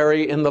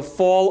necessary, in the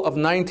fall of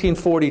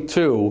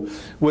 1942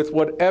 with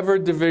whatever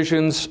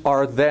divisions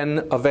are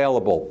then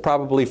available,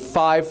 probably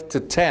 5 to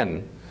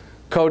 10,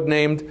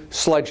 codenamed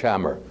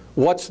Sledgehammer.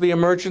 What's the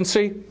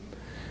emergency?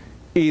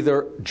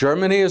 Either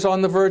Germany is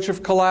on the verge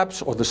of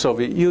collapse or the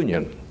Soviet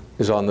Union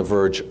is on the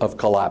verge of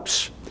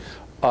collapse.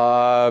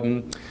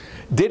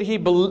 Did he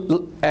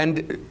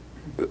and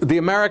the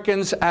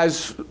Americans,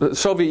 as the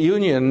Soviet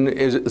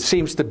Union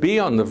seems to be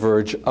on the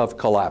verge of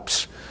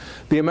collapse,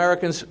 the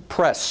Americans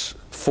press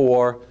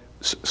for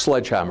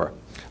Sledgehammer.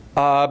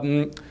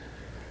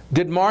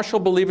 Did Marshall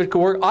believe it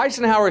could work?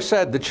 Eisenhower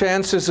said the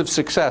chances of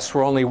success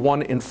were only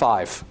 1 in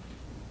 5.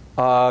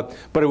 But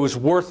it was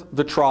worth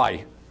the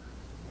try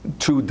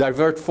to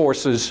divert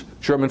forces,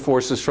 German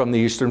forces, from the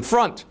Eastern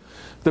Front.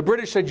 The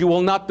British said, you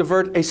will not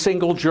divert a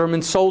single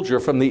German soldier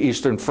from the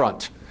Eastern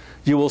Front.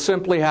 You will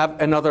simply have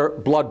another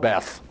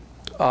bloodbath.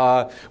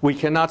 We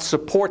cannot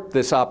support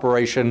this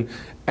operation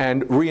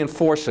and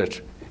reinforce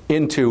it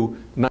into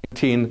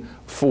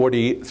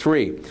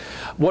 1943.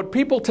 What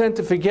people tend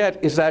to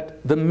forget is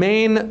that the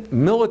main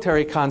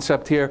military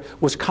concept here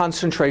was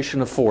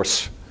concentration of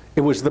force.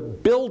 It was the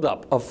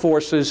buildup of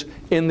forces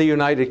in the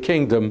United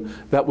Kingdom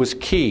that was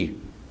key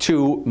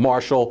to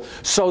Marshall,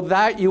 so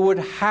that you would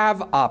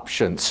have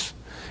options.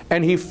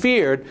 And he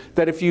feared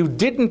that if you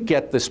didn't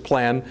get this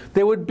plan,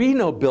 there would be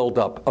no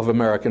buildup of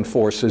American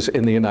forces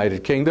in the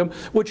United Kingdom,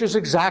 which is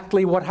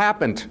exactly what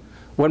happened.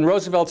 When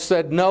Roosevelt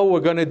said, no, we're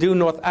going to do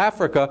North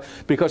Africa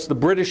because the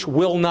British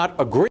will not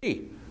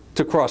agree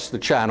to cross the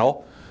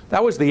channel,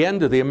 that was the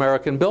end of the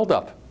American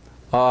buildup.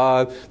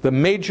 The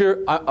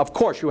major, of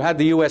course, you had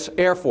the U.S.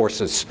 Air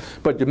Forces,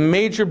 but the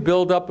major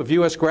buildup of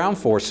U.S. ground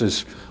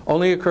forces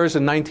only occurs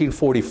in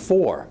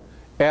 1944,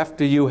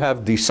 after you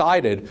have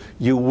decided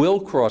you will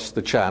cross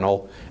the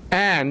channel,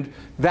 and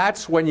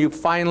that's when you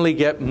finally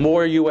get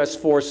more U.S.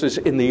 forces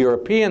in the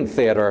European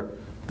theater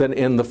than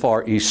in the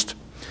Far East.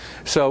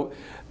 So,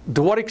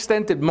 to what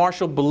extent did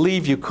Marshall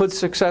believe you could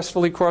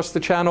successfully cross the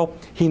channel?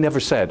 He never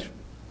said.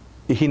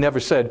 He never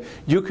said.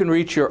 You can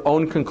reach your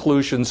own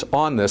conclusions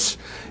on this.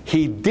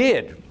 He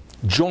did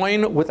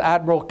join with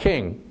Admiral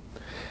King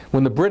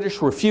when the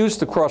British refused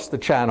to cross the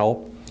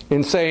channel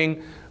in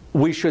saying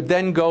we should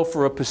then go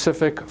for a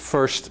Pacific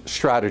First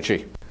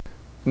strategy.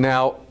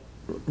 Now,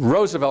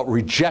 Roosevelt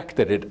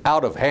rejected it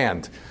out of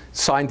hand,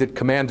 signed it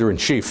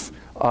Commander-in-Chief,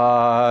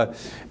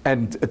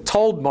 and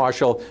told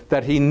Marshall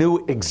that he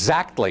knew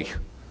exactly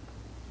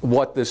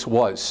what this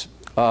was,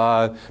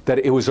 that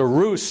it was a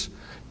ruse,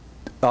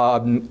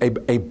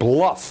 a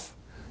bluff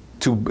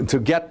to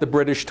get the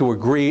British to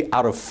agree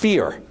out of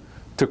fear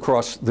to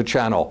cross the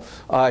channel.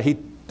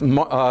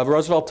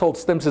 Roosevelt told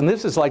Stimson,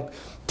 this is like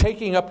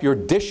taking up your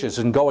dishes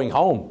and going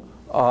home,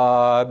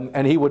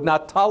 and he would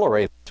not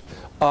tolerate it.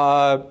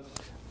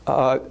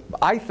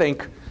 I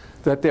think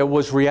that there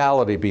was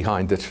reality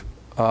behind it.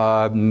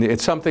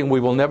 It's something we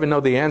will never know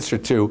the answer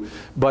to,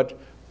 but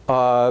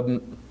the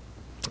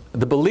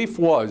belief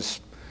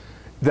was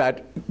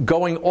that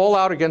going all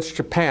out against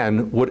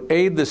Japan would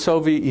aid the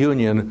Soviet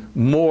Union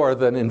more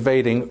than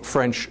invading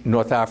French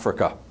North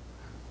Africa.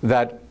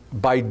 That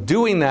by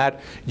doing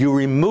that, you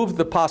remove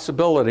the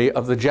possibility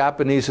of the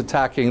Japanese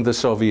attacking the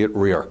Soviet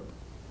rear.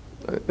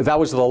 That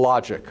was the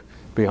logic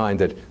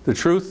behind it. The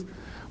truth,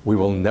 we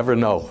will never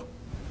know.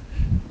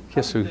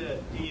 Yes, sir. How did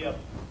the Dieppe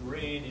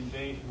raid,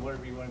 invasion,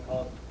 whatever you want to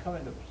call it, come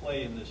into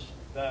play in this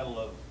battle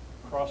of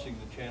crossing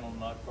the channel,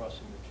 not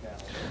crossing the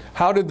channel?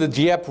 How did the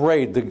Dieppe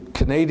raid, the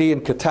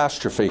Canadian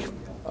catastrophe,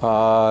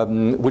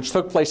 which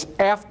took place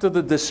after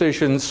the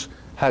decisions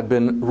had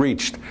been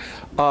reached,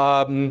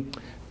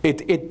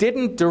 it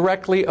didn't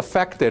directly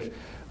affect it,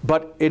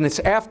 but in its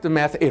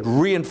aftermath, it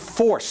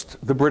reinforced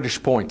the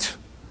British point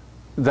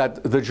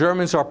that the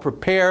Germans are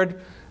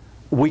prepared.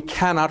 We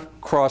cannot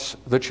cross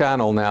the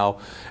channel now.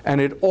 And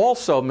it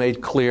also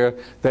made clear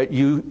that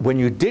when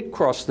you did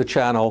cross the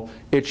channel,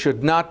 it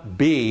should not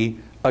be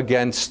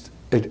against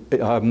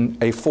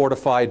a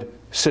fortified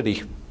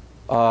city,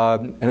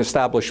 an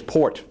established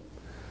port.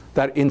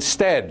 That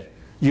instead,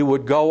 you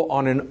would go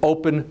on an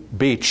open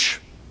beach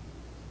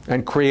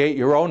and create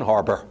your own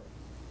harbor,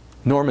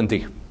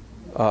 Normandy.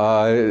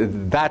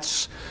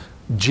 Dieppe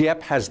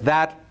has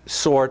that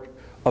sort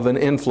of an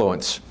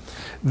influence.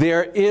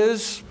 There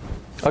is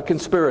a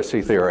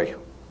conspiracy theory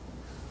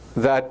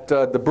that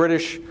the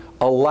British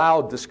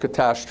allowed this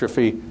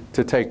catastrophe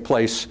to take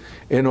place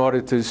in order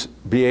to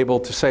be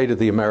able to say to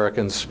the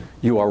Americans,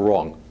 you are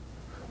wrong.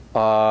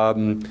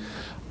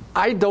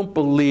 I don't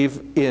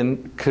believe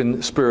in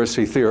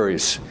conspiracy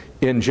theories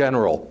in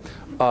general.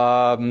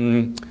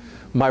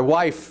 My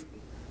wife,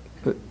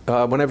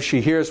 whenever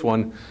she hears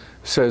one,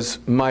 says,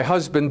 my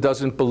husband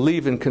doesn't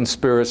believe in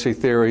conspiracy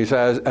theories.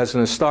 As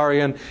an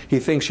historian, he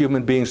thinks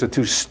human beings are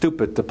too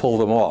stupid to pull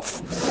them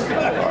off.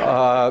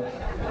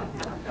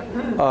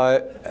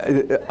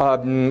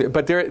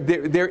 But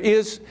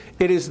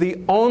it is the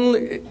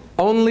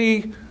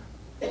only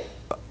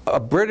a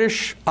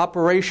British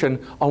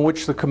operation on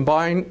which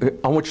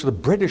the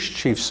British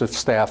Chiefs of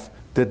Staff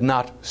did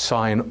not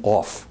sign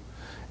off.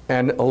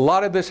 And a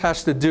lot of this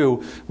has to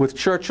do with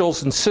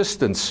Churchill's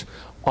insistence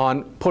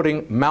on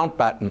putting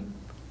Mountbatten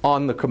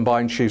on the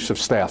combined Chiefs of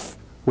Staff,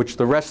 which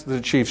the rest of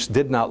the chiefs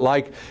did not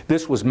like.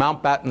 This was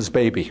Mountbatten's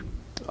baby.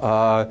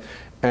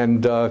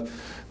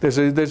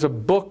 There's a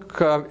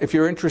book, if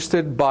you're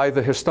interested, by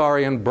the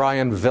historian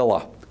Brian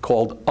Villa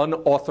called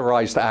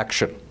Unauthorized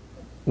Action,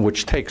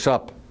 which takes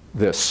up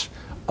this.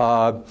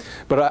 But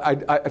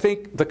I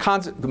think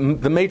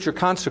the major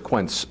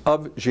consequence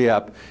of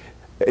Dieppe,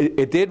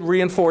 it did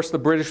reinforce the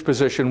British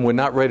position. We're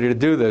not ready to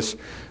do this,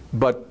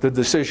 but the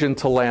decision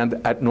to land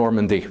at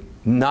Normandy,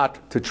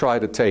 not to try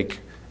to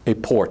take a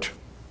port,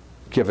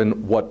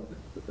 given what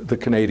the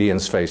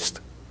Canadians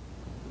faced.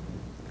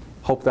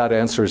 Hope that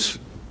answers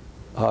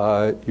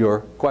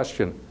your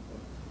question.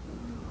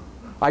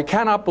 I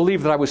cannot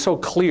believe that I was so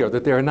clear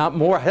that there are not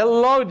more.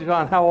 Hello,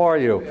 John, how are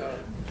you?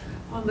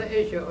 On the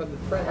issue of the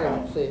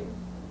presidency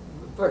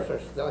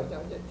versus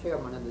the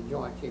chairman and the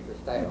Joint Chief of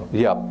Staff.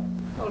 Yep.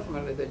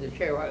 Ultimately,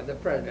 the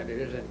president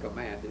is in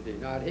command, is he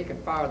not? He can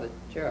fire the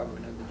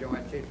chairman and the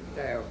Joint Chief of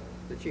Staff.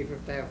 The Chief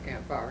of Staff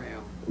can't fire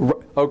him.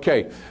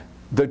 Okay.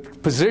 The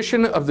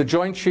position of the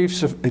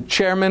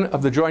chairman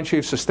of the Joint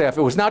Chiefs of Staff,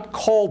 it was not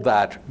called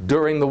that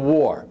during the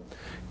war.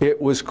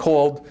 It was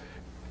called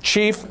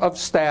Chief of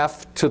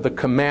Staff to the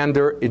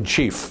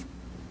Commander-in-Chief.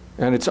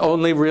 And it's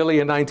only really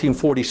in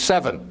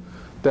 1947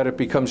 that it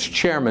becomes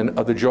chairman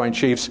of the Joint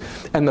Chiefs.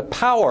 And the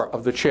power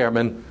of the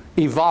chairman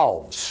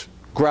evolves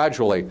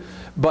gradually.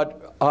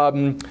 But,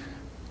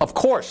 of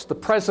course, the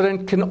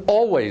president can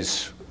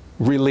always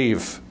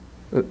relieve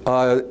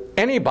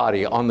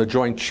anybody on the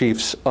Joint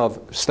Chiefs of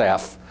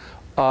Staff.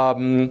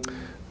 Give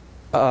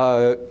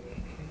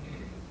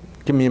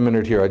me a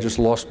minute here. I just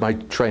lost my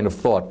train of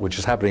thought, which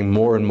is happening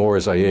more and more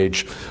as I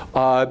age.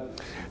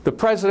 The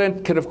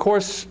president can, of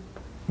course,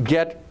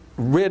 get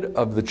rid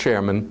of the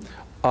chairman.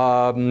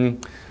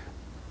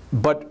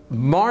 But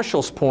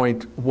Marshall's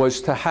point was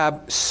to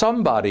have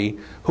somebody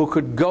who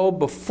could go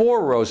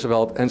before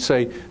Roosevelt and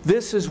say,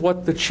 this is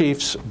what the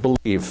chiefs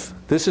believe.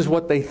 This is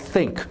what they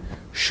think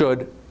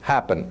should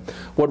happen.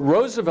 What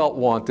Roosevelt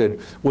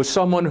wanted was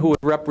someone who would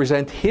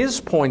represent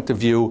his point of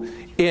view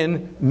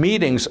in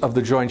meetings of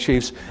the Joint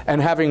Chiefs, and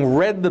having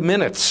read the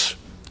minutes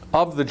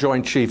of the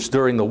Joint Chiefs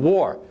during the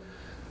war,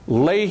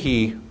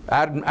 Leahy,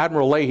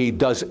 Admiral Leahy,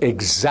 does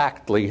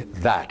exactly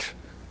that.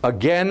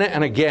 Again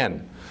and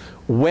again,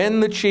 when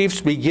the chiefs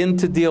begin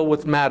to deal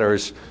with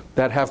matters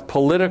that have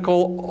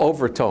political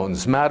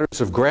overtones,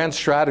 matters of grand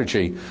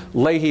strategy,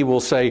 Leahy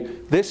will say,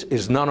 this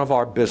is none of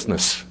our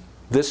business.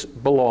 This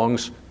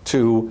belongs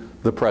to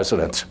the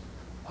president.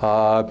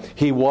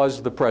 He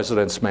was the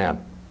president's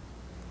man.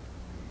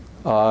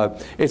 I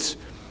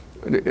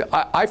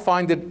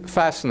find it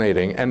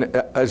fascinating, and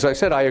as I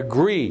said, I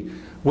agree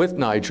with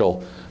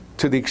Nigel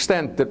to the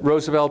extent that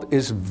Roosevelt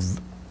is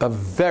a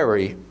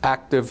very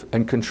active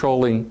and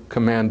controlling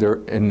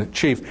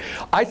commander-in-chief.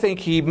 I think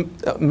he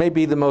may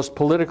be the most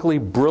politically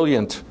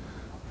brilliant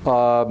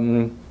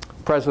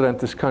president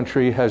this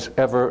country has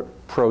ever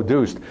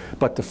produced.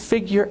 But to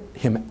figure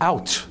him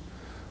out,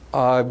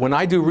 when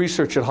I do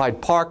research at Hyde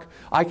Park,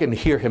 I can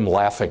hear him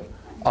laughing.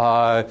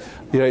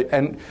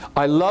 And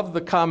I love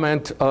the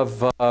comment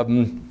of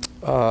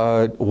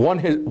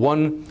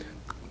one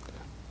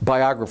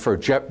biographer,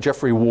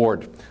 Jeffrey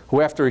Ward,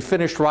 who after he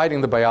finished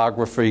writing the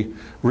biography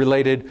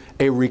related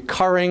a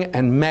recurring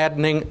and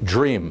maddening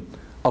dream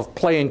of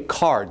playing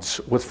cards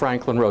with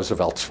Franklin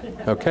Roosevelt.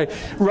 Okay?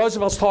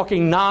 Roosevelt's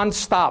talking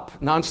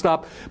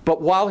nonstop,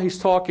 but while he's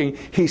talking,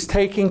 he's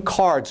taking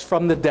cards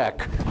from the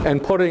deck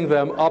and putting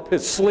them up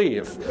his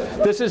sleeve.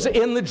 This is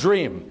in the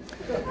dream.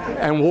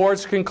 And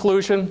Ward's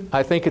conclusion,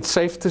 I think it's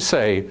safe to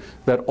say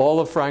that all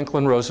of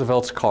Franklin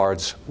Roosevelt's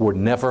cards were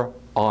never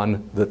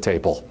on the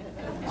table.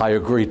 I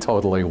agree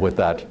totally with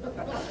that.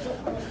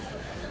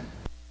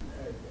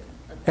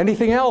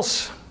 Anything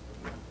else?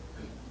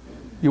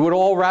 You would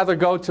all rather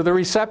go to the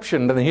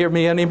reception than hear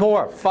me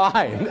anymore.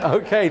 Fine.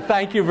 Okay,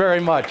 thank you very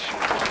much.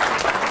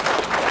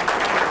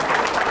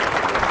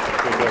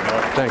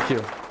 Thank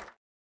you.